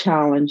just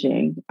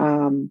challenging.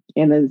 And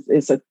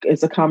it's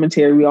a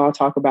commentary we all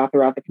talk about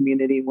throughout the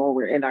community when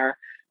we're in our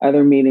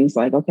other meetings,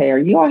 like, okay, are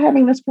you all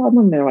having this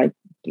problem? And they're like,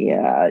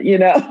 yeah,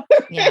 Yeah.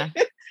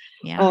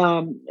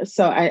 Yeah.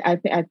 So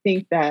I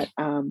think that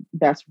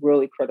that's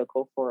really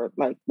critical for,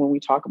 like, when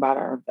we talk about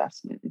our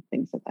investment and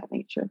things of that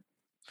nature.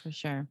 For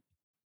sure.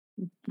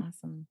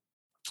 Awesome.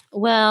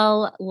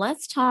 Well,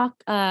 let's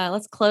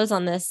close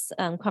on this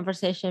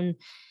conversation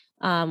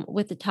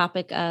with the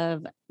topic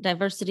of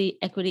diversity,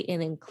 equity,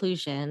 and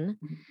inclusion.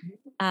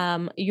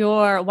 Mm-hmm.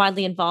 You're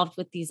widely involved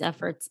with these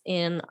efforts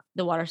in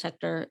the water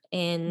sector,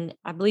 and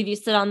I believe you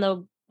sit on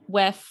the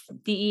WEF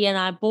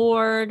DE&I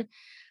board.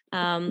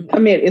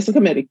 Committee. It's a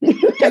committee.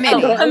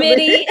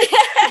 Committee.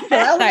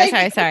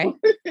 Sorry.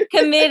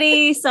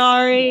 Committee.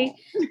 Sorry.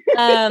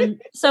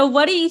 So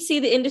what do you see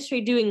the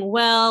industry doing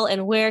well,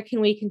 and where can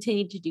we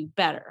continue to do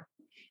better?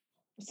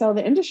 So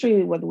the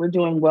industry, what we're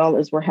doing well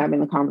is we're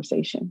having a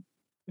conversation.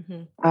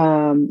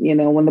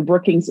 Mm-hmm. When the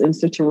Brookings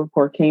Institute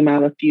report came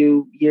out a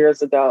few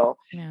years ago,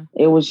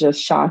 It was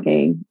just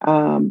shocking.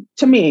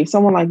 To me,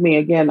 someone like me,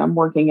 again, I'm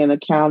working in the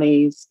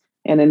counties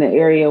and in an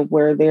area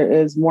where there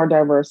is more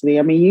diversity.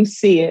 I mean, you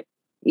see it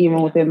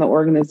even within the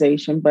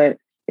organization, but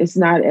it's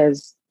not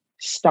as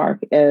stark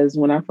as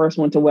when I first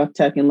went to WEF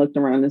Tech and looked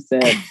around and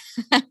said,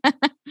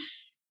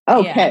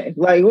 okay,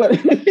 like what,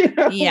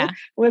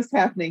 what's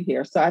happening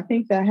here? So I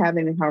think that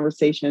having a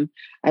conversation,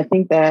 I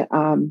think that,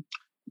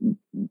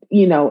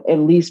 at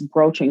least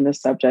broaching this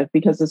subject,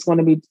 because it's going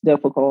to be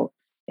difficult.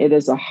 It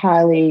is a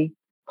highly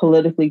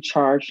politically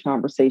charged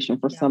conversation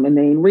for some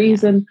inane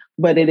reason,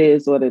 but it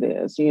is what it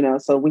is,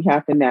 so we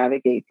have to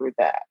navigate through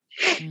that.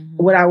 Mm-hmm.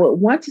 What I would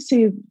want to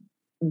see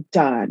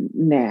done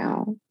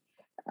now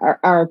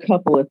are a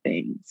couple of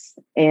things.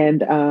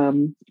 And,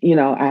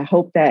 I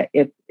hope that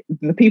if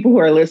the people who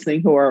are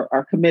listening, who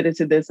are committed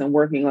to this and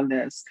working on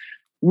this,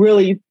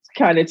 really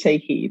kind of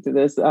take heed to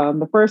this.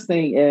 The first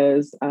thing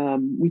is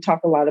we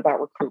talk a lot about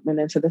recruitment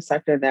into the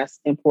sector, and that's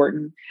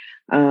important.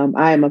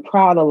 I am a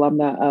proud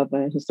alumna of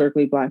a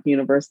historically Black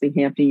university,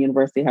 Hampton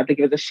University. I have to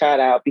give it a shout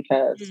out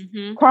because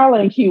Carla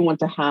and Q went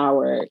to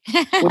Howard,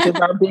 which is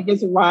our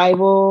biggest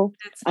rival.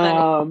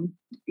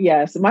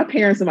 Yes, my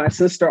parents and my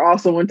sister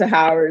also went to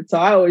Howard, so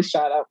I always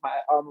shout out my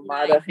alma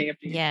mater,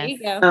 Hampton. Yes.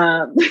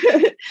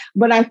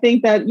 But I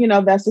think that,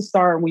 that's a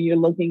start when you're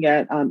looking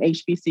at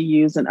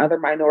HBCUs and other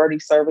minority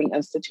serving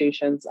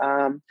institutions.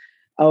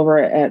 Over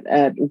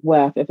at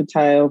WEF, if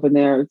Itaya over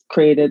there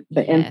created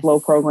the Inflow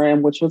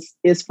program, which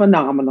is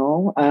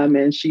phenomenal.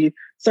 And she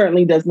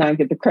certainly does not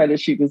get the credit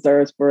she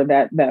deserves for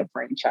that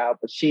brainchild,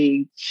 but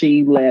she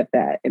led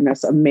that, and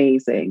that's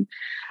amazing.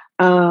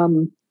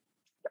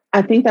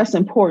 I think that's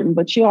important,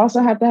 but you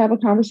also have to have a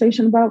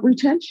conversation about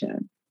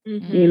retention.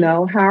 Mm-hmm.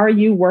 How are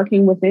you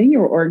working within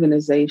your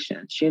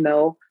organizations?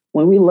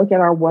 When we look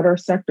at our water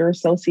sector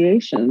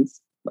associations,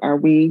 are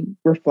we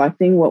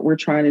reflecting what we're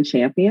trying to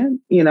champion?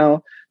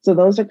 So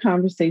those are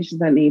conversations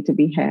that need to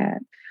be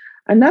had.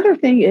 Another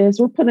thing is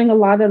we're putting a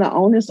lot of the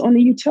onus on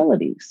the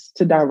utilities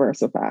to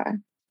diversify.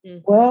 Mm-hmm.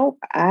 Well,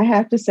 I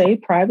have to say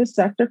private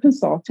sector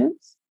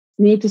consultants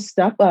need to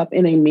step up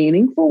in a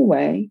meaningful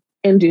way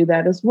and do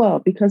that as well,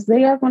 because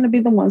they are going to be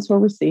the ones who are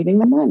receiving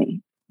the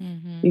money.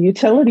 Mm-hmm. The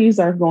utilities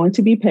are going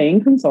to be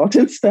paying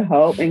consultants to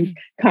help and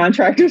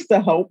contractors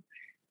to help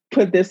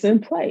put this in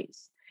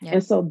place. Yep.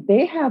 And so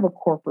they have a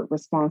corporate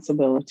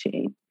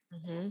responsibility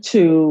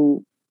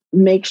to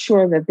make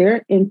sure that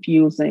they're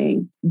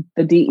infusing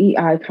the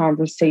DEI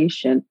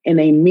conversation in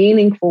a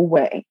meaningful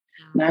way,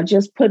 not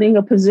just putting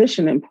a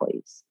position in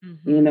place.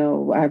 You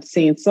know, I've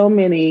seen so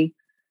many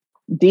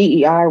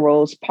DEI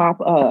roles pop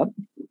up,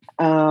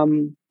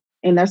 and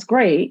that's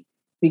great,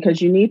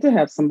 because you need to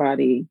have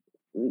somebody,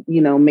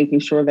 you know, making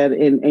sure that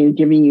and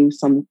giving you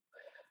some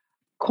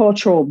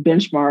cultural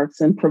benchmarks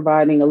and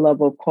providing a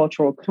level of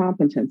cultural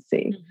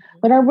competency.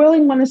 But I really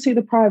want to see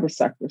the private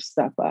sector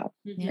step up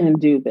and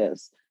do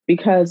this,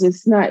 because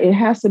it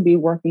has to be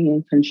working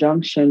in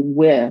conjunction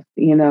with,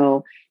 you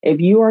know, if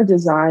you are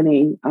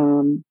designing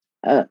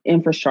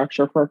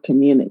infrastructure for a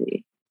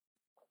community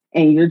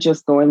and you're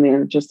just going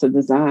there just to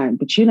design,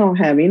 but you don't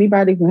have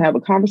anybody who can have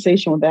a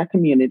conversation with that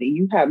community,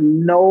 you have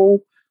no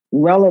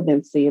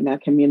relevancy in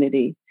that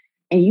community,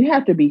 and you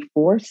have to be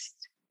forced,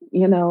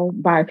 you know,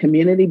 by a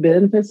community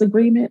benefits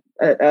agreement.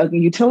 A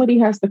utility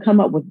has to come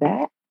up with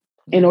that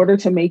in order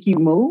to make you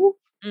move.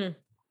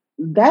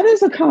 That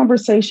is a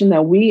conversation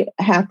that we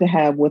have to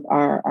have with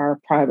our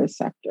private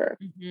sector.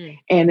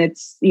 And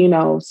it's, you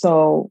know,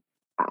 so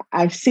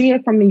I see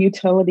it from the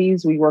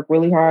utilities. We work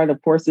really hard.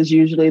 Of course, it's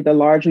usually the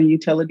larger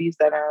utilities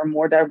that are in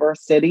more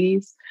diverse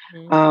cities,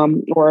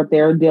 or if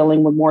they're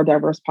dealing with more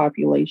diverse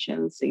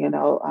populations, you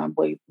know,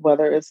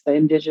 whether it's the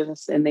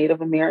Indigenous and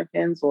Native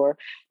Americans, or,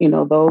 you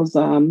know, those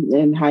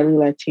in highly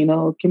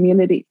Latino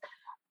communities.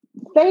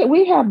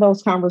 We have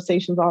those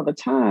conversations all the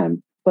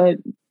time, but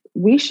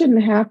we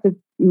shouldn't have to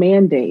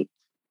mandate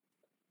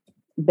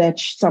that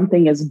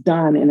something is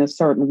done in a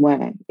certain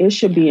way. It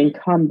should be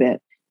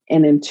incumbent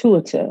and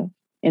intuitive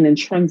and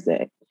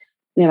intrinsic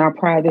in our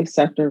private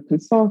sector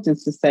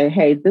consultants to say,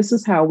 hey, this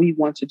is how we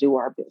want to do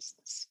our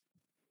business.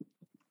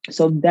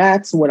 So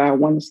that's what I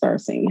want to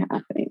start seeing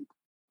happening.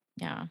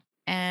 Yeah.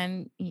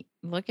 And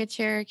look at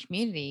your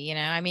community. You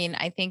know, I mean,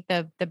 I think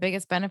the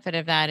biggest benefit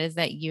of that is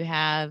that you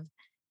have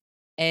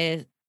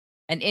an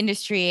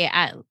industry,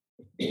 a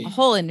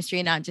whole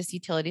industry, not just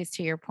utilities,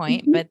 to your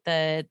point, but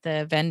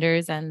the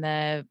vendors and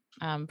the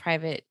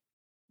private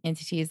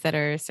entities that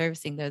are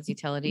servicing those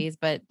utilities,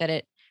 but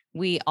that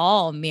we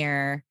all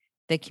mirror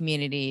the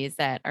communities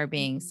that are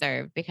being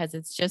served, because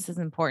it's just as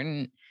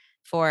important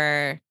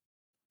for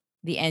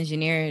the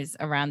engineers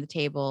around the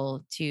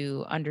table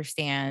to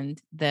understand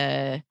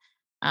the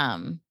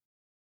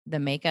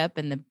makeup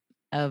and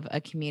of a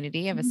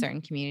community, of a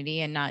certain community,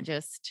 and not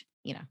just,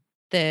 you know,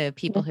 the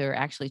people who are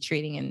actually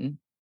treating and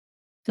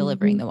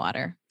delivering the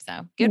water.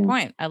 So good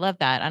point. I love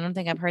that. I don't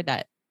think I've heard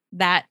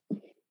that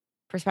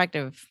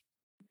perspective.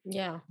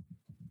 Yeah.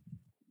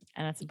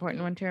 And that's an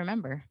important one to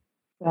remember.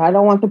 I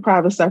don't want the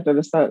private sector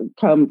to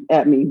come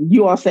at me.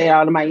 You all say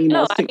out of my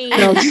emails too.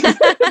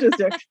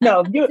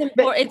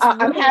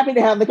 I'm happy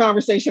to have the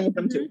conversation with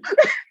them too.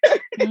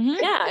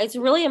 Yeah, it's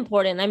really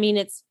important. I mean,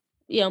 it's,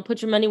 you know,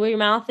 put your money where your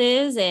mouth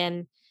is,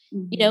 and,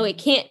 you know, it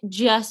can't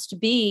just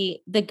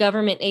be the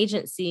government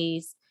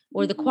agencies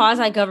or the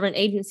quasi-government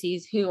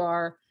agencies who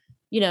are,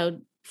 you know,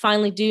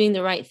 finally doing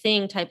the right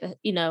thing type of,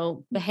 you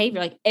know,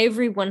 behavior. Like,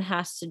 everyone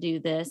has to do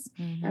this,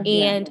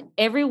 and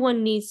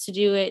everyone needs to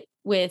do it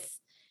with,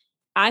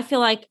 I feel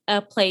like,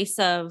 a place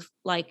of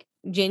like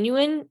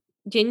genuine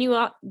being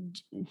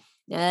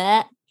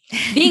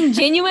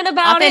genuine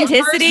about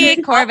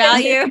authenticity, core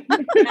value.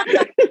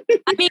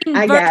 I mean,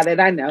 I got it.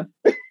 I know.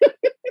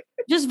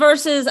 Just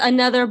versus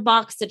another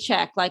box to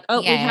check, like, oh,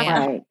 we have to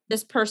have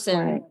this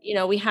person, you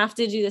know, we have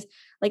to do this.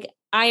 Like,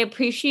 I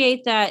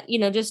appreciate that, you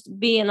know, just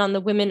being on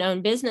the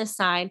women-owned business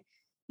side,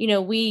 you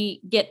know, we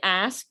get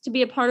asked to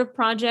be a part of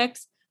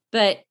projects,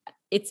 but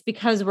it's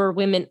because we're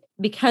women,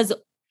 because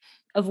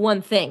of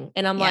one thing.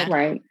 And I'm like,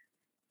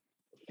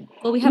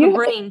 well, we have a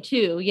brain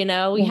too, you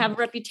know, we have a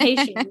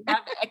reputation, we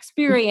have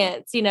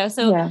experience, you know,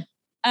 so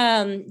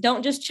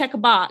don't just check a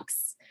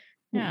box.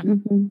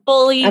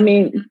 Fully,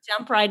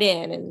 jump right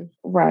in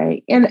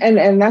and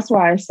and that's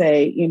why I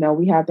say, you know,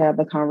 we have to have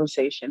the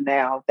conversation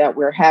now that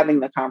we're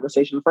having the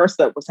conversation. The first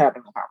step was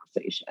having the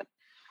conversation.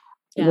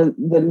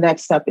 The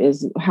next step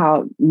is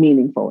how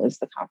meaningful is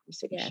the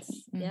conversation.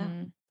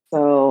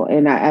 So,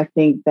 and I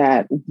think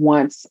that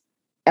once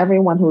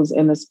everyone who's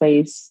in the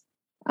space,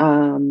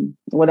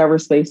 whatever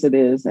space it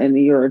is, and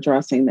you're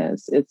addressing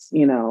this, it's,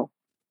 you know,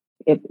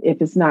 if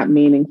it's not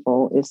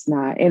meaningful, it's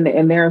not.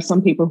 And there are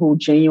some people who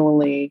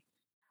genuinely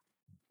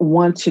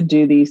want to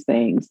do these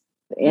things,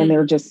 and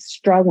they're just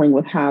struggling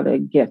with how to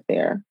get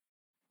there.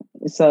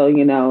 So,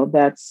 you know,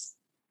 that's,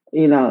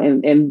 you know,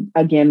 and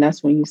again,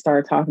 that's when you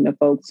start talking to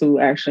folks who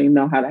actually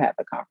know how to have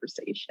the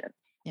conversation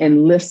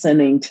and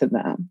listening to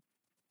them,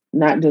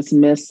 not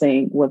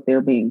dismissing what's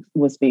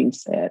being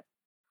said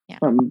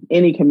from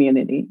any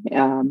community.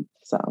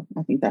 So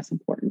I think that's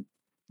important.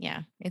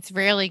 Yeah. It's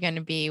rarely going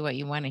to be what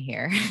you want to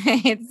hear.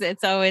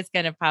 It's always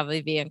going to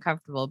probably be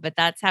uncomfortable, but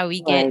that's how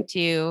we get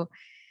to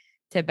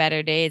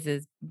better days,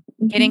 is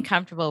getting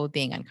comfortable with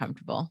being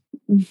uncomfortable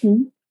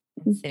Mm-hmm.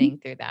 and sitting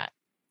through that.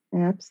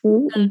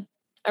 Absolutely.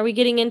 Are we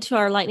getting into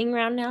our lightning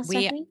round now,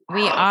 Stephanie?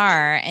 We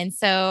are. And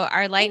so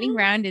our lightning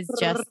round is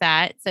just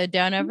that. So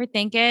don't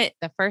overthink it.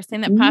 The first thing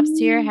that pops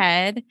to your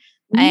head.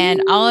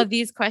 And all of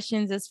these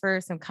questions is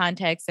for some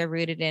context. They're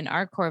rooted in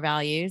our core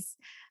values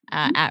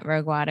at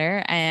Rogue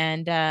Water.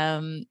 And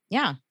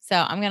so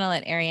I'm going to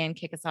let Ariane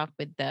kick us off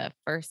with the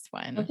first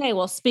one. Okay.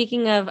 Well,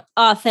 speaking of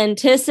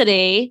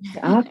authenticity,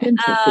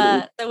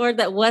 the word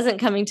that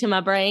wasn't coming to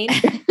my brain,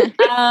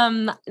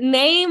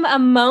 name a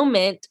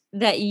moment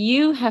that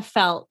you have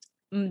felt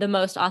the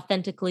most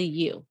authentically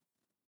you.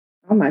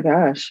 Oh my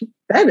gosh,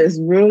 that is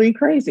really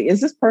crazy. Is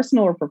this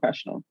personal or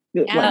professional?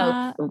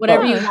 Yeah,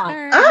 whatever you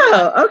want.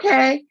 Oh,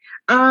 okay.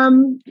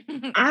 I'm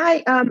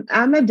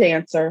a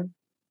dancer.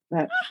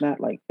 Not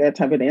like that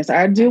type of dancer.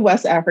 I do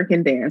West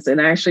African dance,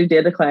 and I actually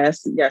did a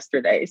class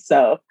yesterday.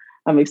 So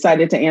I'm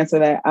excited to answer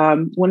that.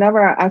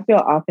 Whenever I feel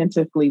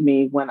authentically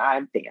me when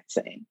I'm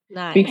dancing,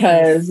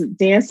 because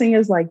dancing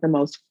is like the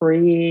most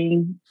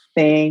freeing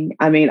thing.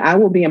 I mean, I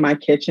will be in my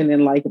kitchen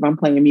and like if I'm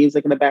playing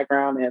music in the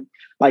background and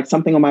like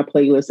something on my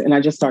playlist and I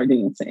just start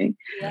dancing.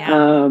 Yeah.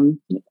 I'm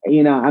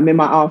in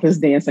my office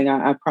dancing.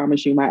 I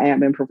promise you, my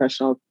admin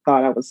professional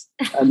thought I was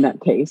a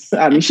nutcase.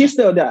 I mean, she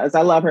still does.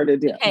 I love her to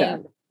do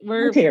that.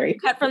 We're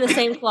cut from the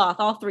same cloth,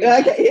 all three.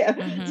 Okay, yeah.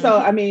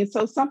 Mm-hmm.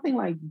 So something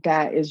like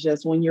that is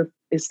just when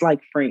it's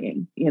like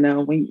freeing,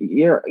 when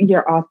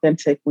you're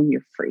authentic, when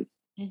you're free.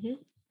 Mm-hmm.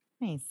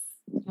 Nice.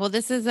 Well,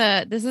 this is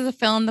a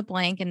fill in the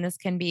blank, and this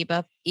can be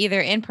both either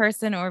in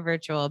person or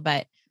virtual,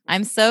 but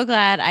I'm so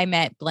glad I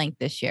met blank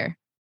this year.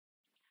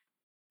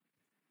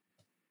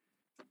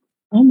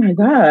 Oh my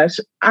gosh.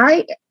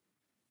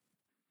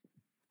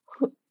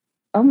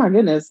 Oh my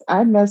goodness.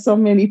 I've met so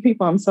many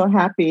people. I'm so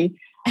happy.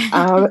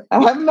 I'm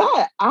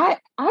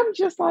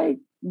just like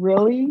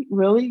really,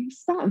 really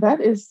stunned.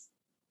 That is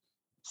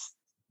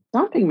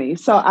stumping me.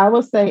 So I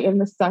will say in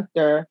the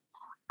sector,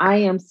 I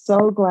am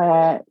so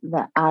glad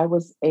that I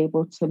was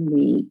able to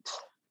meet.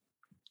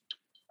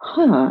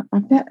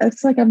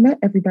 It's like I've met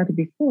everybody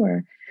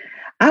before.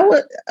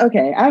 I've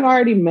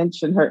already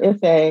mentioned her,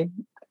 Ife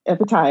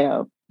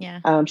Tayo.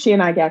 Yeah. She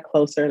and I got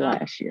closer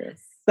last year.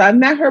 So I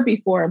met her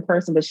before in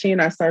person, but she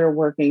and I started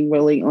working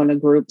really on a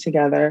group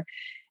together.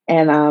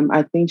 And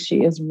I think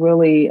she is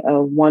really a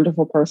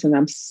wonderful person.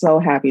 I'm so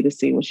happy to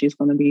see what she's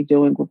going to be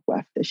doing with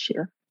WEF this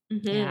year.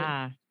 Mm-hmm.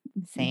 Yeah,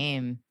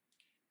 same.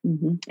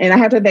 Mm-hmm. And I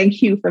have to thank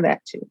Hugh for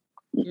that too.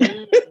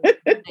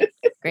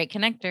 Great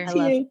connector.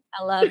 I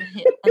love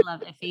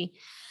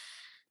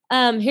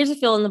Ife. Here's a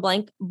fill in the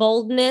blank.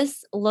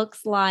 Boldness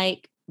looks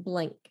like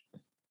blank.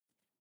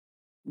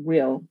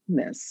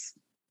 Realness.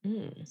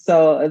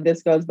 So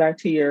this goes back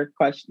to your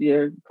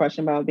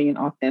question about being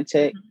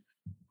authentic.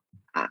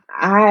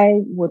 I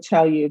will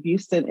tell you, if you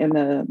sit in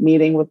a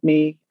meeting with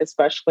me,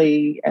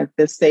 especially at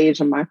this stage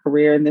of my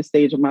career and this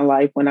stage of my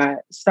life, when I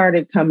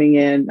started coming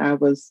in, I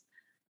was,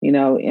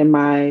 in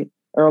my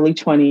early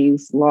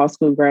 20s, law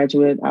school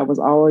graduate. I was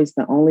always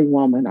the only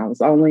woman. I was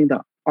always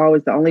the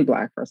only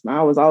Black person.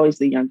 I was always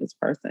the youngest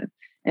person.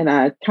 And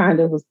I kind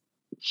of was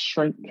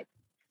shrink.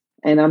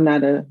 And I'm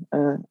not a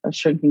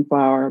shrinking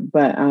flower,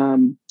 but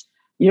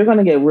you're going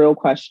to get real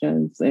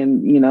questions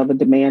and, the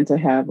demand to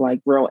have like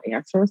real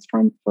answers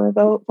for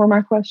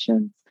my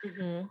questions,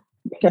 mm-hmm.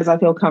 because I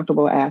feel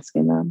comfortable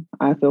asking them.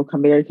 I feel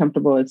very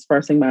comfortable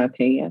expressing my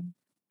opinion.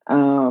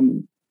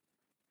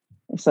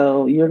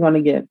 So you're going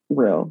to get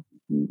real.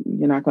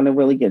 You're not going to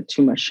really get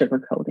too much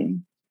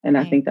sugarcoating. And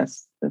I think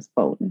that's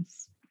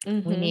boldness.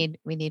 Mm-hmm.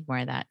 We need more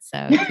of that.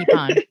 So keep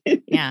on.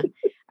 Yeah.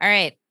 All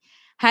right.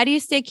 How do you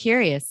stay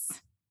curious?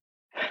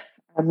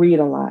 I read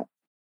a lot.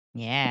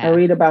 Yeah. I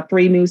read about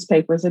 3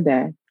 newspapers a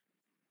day.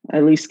 I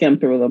at least skim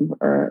through them.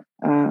 Or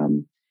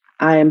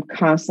I am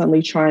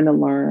constantly trying to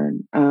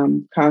learn,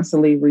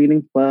 constantly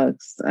reading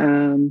books,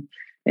 and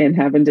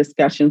having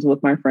discussions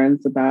with my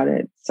friends about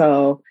it.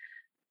 So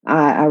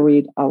I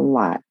read a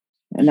lot.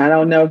 And I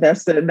don't know if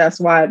that's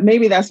why I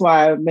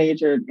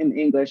majored in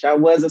English. I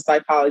was a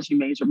psychology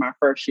major my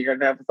first year,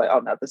 and I was like, oh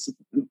no, this is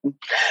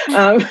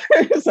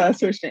so I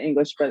switched to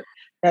English, but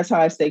that's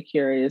how I stay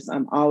curious.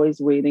 I'm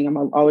always reading. I'm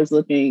always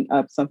looking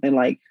up something.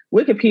 Like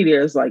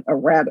Wikipedia is like a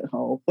rabbit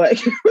hole. Like,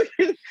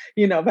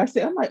 if I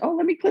say, I'm like, oh,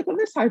 let me click on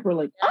this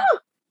hyperlink. Oh,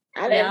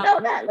 I didn't know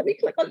that. Let me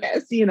click on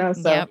this,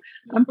 so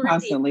I'm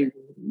constantly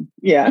reading.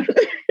 Yeah.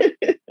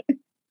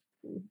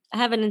 I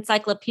have an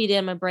encyclopedia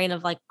in my brain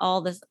of like all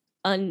this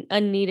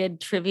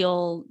unneeded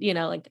trivial,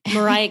 like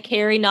Mariah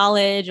Carey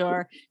knowledge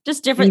or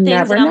just different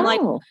things. And I'm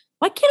like,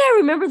 why can't I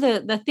remember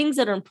the things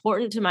that are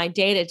important to my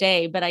day to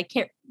day? But I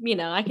can't,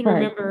 I can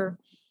remember.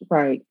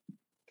 Right.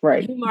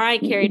 Mariah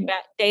Carey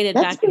dated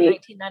back in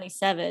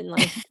 1997.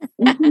 Like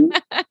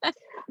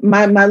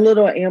my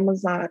little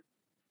Amazon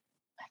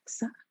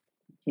Alexa.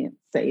 I can't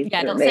say.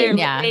 Yeah, don't say her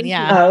name.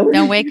 Yeah.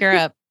 Don't wake her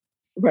up.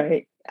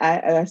 Right.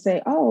 I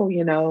say,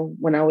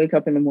 when I wake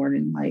up in the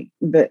morning, like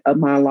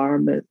my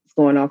alarm is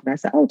going off, and I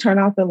say, oh, turn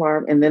off the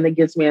alarm, and then it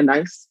gives me a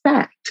nice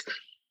fact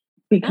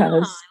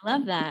because I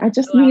love that. I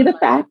just need a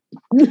fact.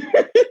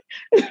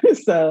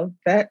 So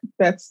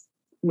that's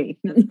me.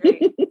 That's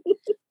great.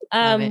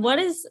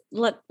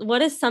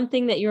 What is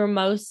something that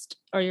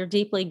you're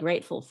deeply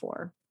grateful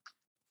for?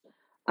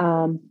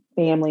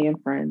 Family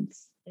and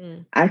friends.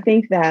 I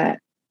think that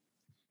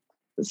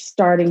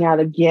starting out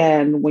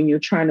again, when you're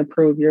trying to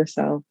prove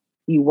yourself,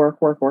 you work.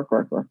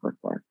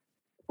 Mm-hmm.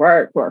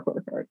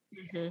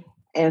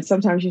 And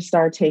sometimes you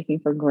start taking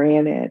for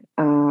granted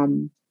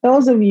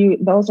those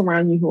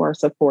around you who are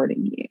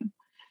supporting you.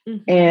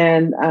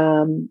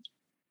 Mm-hmm.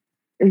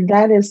 And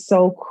that is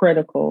so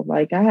critical.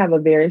 Like, I have a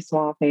very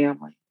small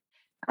family,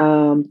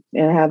 and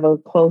I have a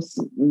close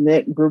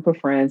knit group of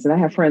friends, and I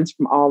have friends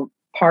from all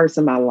parts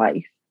of my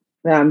life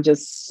that I'm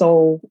just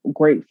so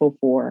grateful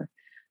for.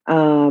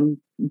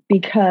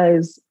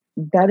 Because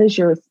that is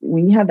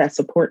when you have that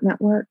support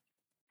network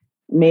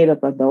made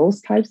up of those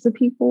types of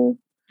people,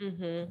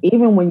 mm-hmm.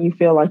 even when you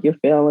feel like you're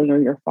failing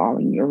or you're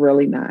falling, you're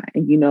really not.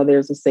 And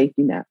there's a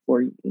safety net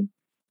for you.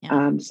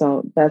 Yeah.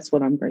 So that's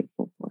what I'm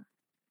grateful for.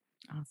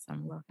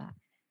 Awesome. Love that.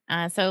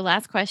 So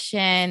last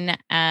question,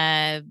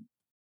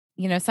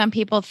 some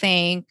people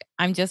think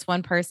I'm just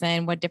one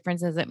person. What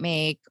difference does it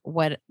make?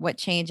 What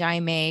change I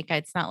make?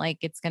 It's not like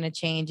it's going to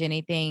change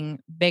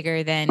anything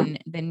bigger than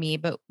me,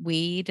 but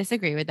we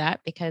disagree with that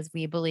because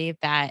we believe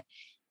that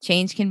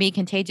change can be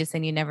contagious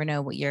and you never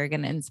know what you're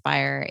going to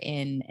inspire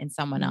in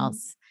someone mm-hmm.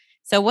 else.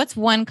 So what's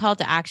one call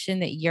to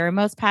action that you're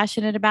most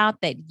passionate about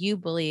that you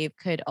believe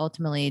could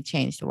ultimately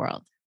change the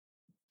world?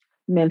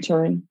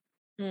 Mentoring.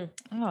 I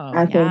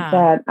think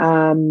that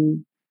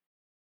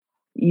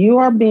you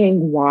are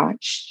being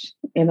watched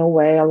in a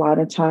way a lot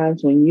of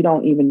times when you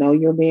don't even know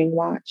you're being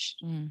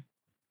watched.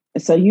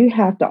 So you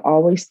have to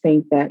always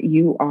think that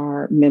you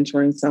are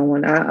mentoring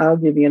someone. I'll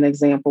give you an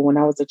example. When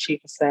I was a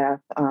chief of staff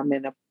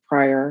in a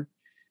prior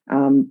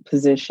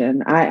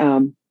position, I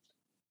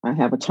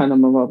have a ton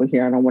of them over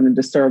here. I don't want to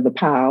disturb the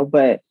pile,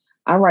 but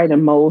I write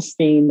in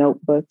Moleskine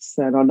notebooks.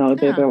 I don't know if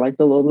they're like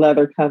the little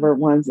leather covered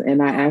ones. And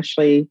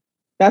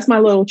that's my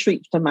little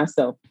treat to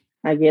myself.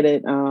 I get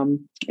it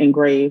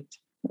engraved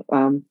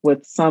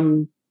with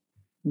some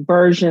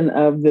version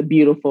of The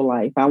Beautiful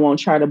Life. I won't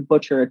try to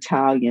butcher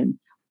Italian,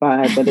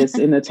 but it's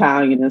in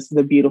Italian. It's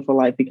The Beautiful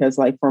Life because,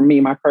 like, for me,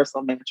 my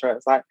personal mantra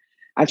is I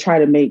try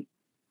to make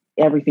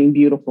everything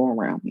beautiful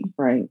around me.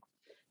 Right?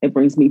 It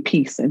brings me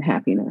peace and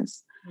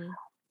happiness. Mm-hmm.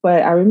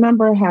 But I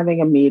remember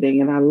having a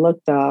meeting, and I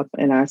looked up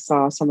and I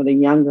saw some of the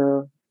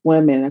younger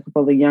women, a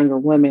couple of the younger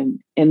women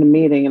in the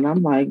meeting, and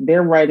I'm like,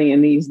 they're writing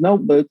in these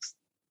notebooks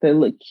that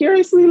look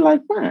curiously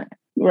like mine,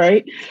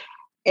 right?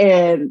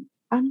 And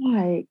I'm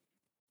like,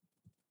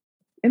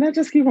 and I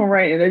just keep on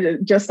writing. I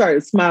just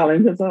started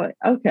smiling because I'm like,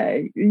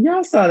 okay,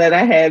 y'all saw that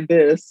I had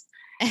this,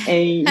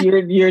 and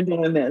you're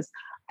doing this.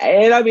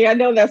 And I mean, I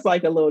know that's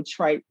like a little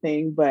trite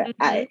thing, but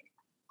mm-hmm.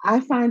 I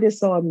find it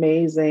so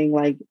amazing.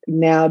 Like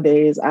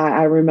nowadays,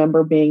 I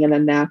remember being in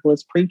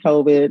Annapolis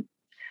pre-COVID,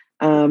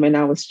 and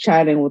I was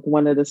chatting with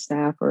one of the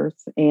staffers,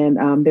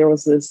 and there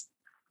was this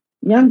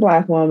young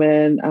Black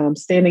woman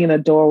standing in a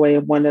doorway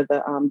of one of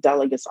the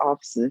delegates'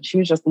 offices. She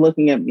was just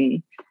looking at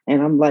me,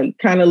 and I'm like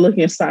kind of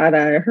looking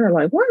side-eye at her,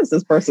 like, why is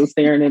this person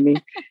staring at me?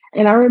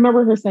 And I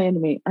remember her saying to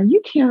me, "Are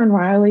you Karen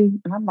Riley?"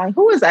 And I'm like,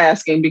 who is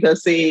asking?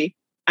 Because see,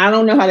 I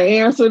don't know how to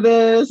answer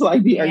this.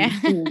 Like, are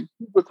you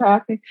people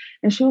talking?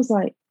 And she was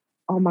like,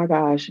 "Oh my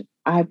gosh,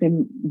 I've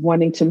been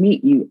wanting to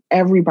meet you.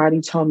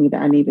 Everybody told me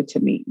that I needed to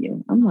meet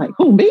you." I'm like,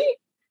 who, me?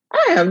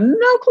 I have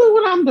no clue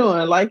what I'm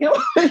doing. Like,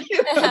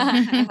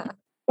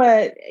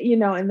 But,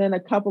 and then a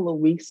couple of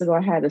weeks ago,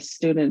 I had a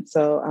student.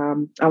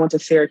 So I went to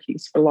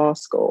Syracuse for law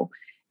school.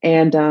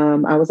 And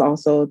I was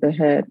also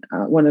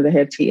one of the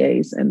head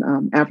TAs in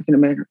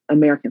African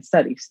American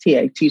Studies,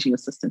 TA, teaching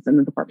assistants in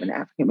the Department of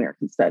African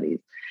American Studies.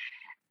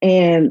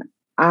 And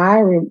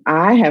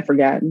I had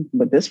forgotten,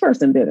 but this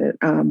person did it.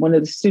 One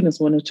of the students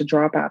wanted to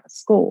drop out of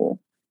school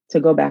to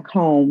go back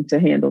home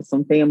to handle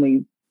some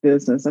family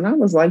business. And I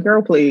was like,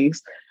 girl,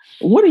 please,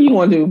 what do you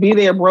want to do? Be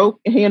there broke,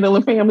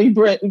 handling family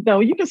bread? No,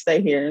 you can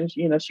stay here. And,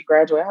 she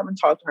graduated. I haven't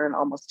talked to her in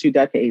almost 2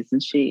 decades.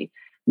 And she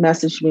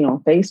messaged me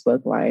on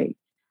Facebook, like,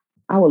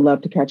 I would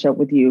love to catch up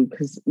with you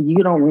because you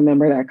don't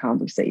remember that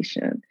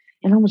conversation.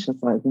 And I was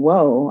just like,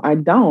 whoa, I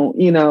don't,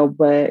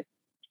 but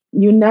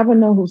you never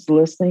know who's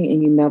listening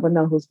and you never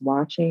know who's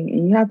watching.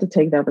 And you have to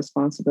take that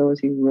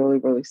responsibility really,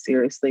 really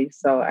seriously.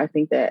 So I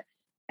think that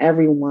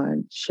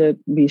everyone should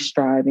be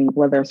striving,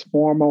 whether it's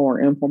formal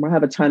or informal. I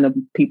have a ton of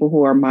people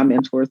who are my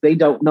mentors. They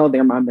don't know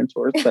they're my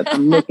mentors, but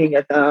I'm looking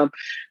at them.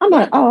 I'm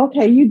like, oh,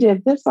 okay, you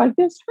did this like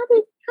this.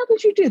 How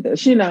did you do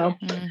this?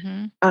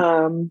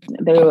 Mm-hmm.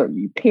 They were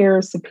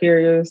peers,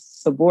 superiors,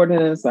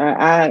 subordinates.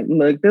 I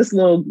look,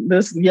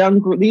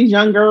 these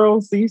young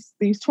girls,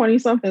 these 20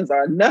 somethings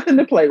are nothing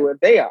to play with.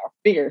 They are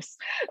fierce.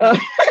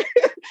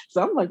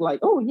 So I'm like,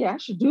 oh yeah, I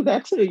should do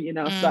that too.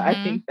 Mm-hmm. So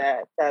I think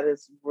that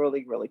is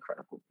really, really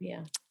critical.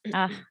 Yeah.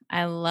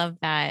 I love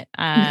that.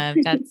 I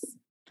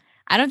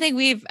don't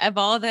think of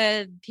all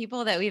the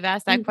people that we've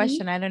asked that mm-hmm.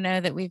 question, I don't know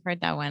that we've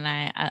heard that one.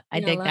 I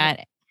dig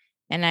that.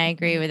 And I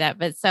agree with that.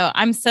 But so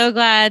I'm so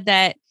glad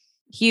that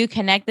Hugh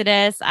connected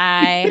us.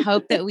 I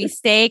hope that we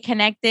stay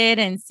connected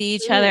and see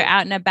each other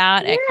out and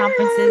about at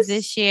conferences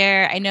this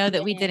year. I know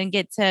that we didn't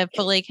get to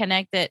fully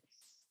connect at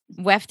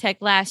WEFTech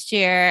last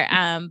year,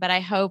 but I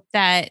hope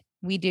that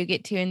we do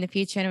get to in the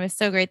future. And it was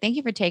so great. Thank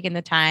you for taking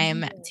the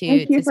time to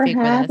speak with us. Thank you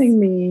for having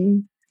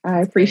me.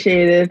 I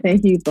appreciate it.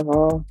 Thank you,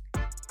 Paul.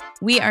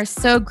 We are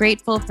so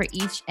grateful for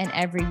each and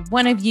every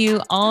one of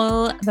you,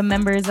 all the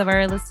members of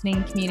our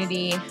listening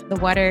community. The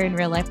Water in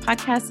Real Life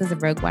podcast is a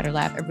Rogue Water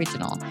Lab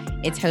original.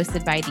 It's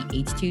hosted by the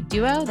H2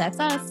 duo, that's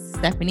us,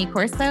 Stephanie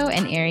Corso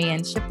and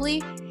Ariane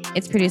Shipley.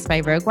 It's produced by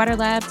Rogue Water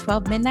Lab,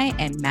 12 Midnight,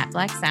 and Matt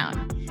Black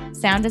Sound.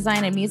 Sound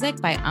design and music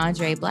by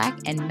Andre Black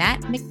and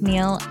Matt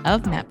McNeil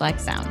of Matt Black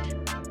Sound.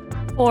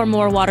 For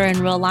more Water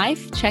in Real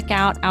Life, check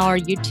out our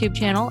YouTube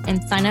channel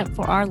and sign up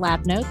for our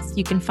lab notes.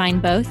 You can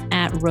find both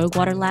at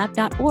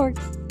roguewaterlab.org.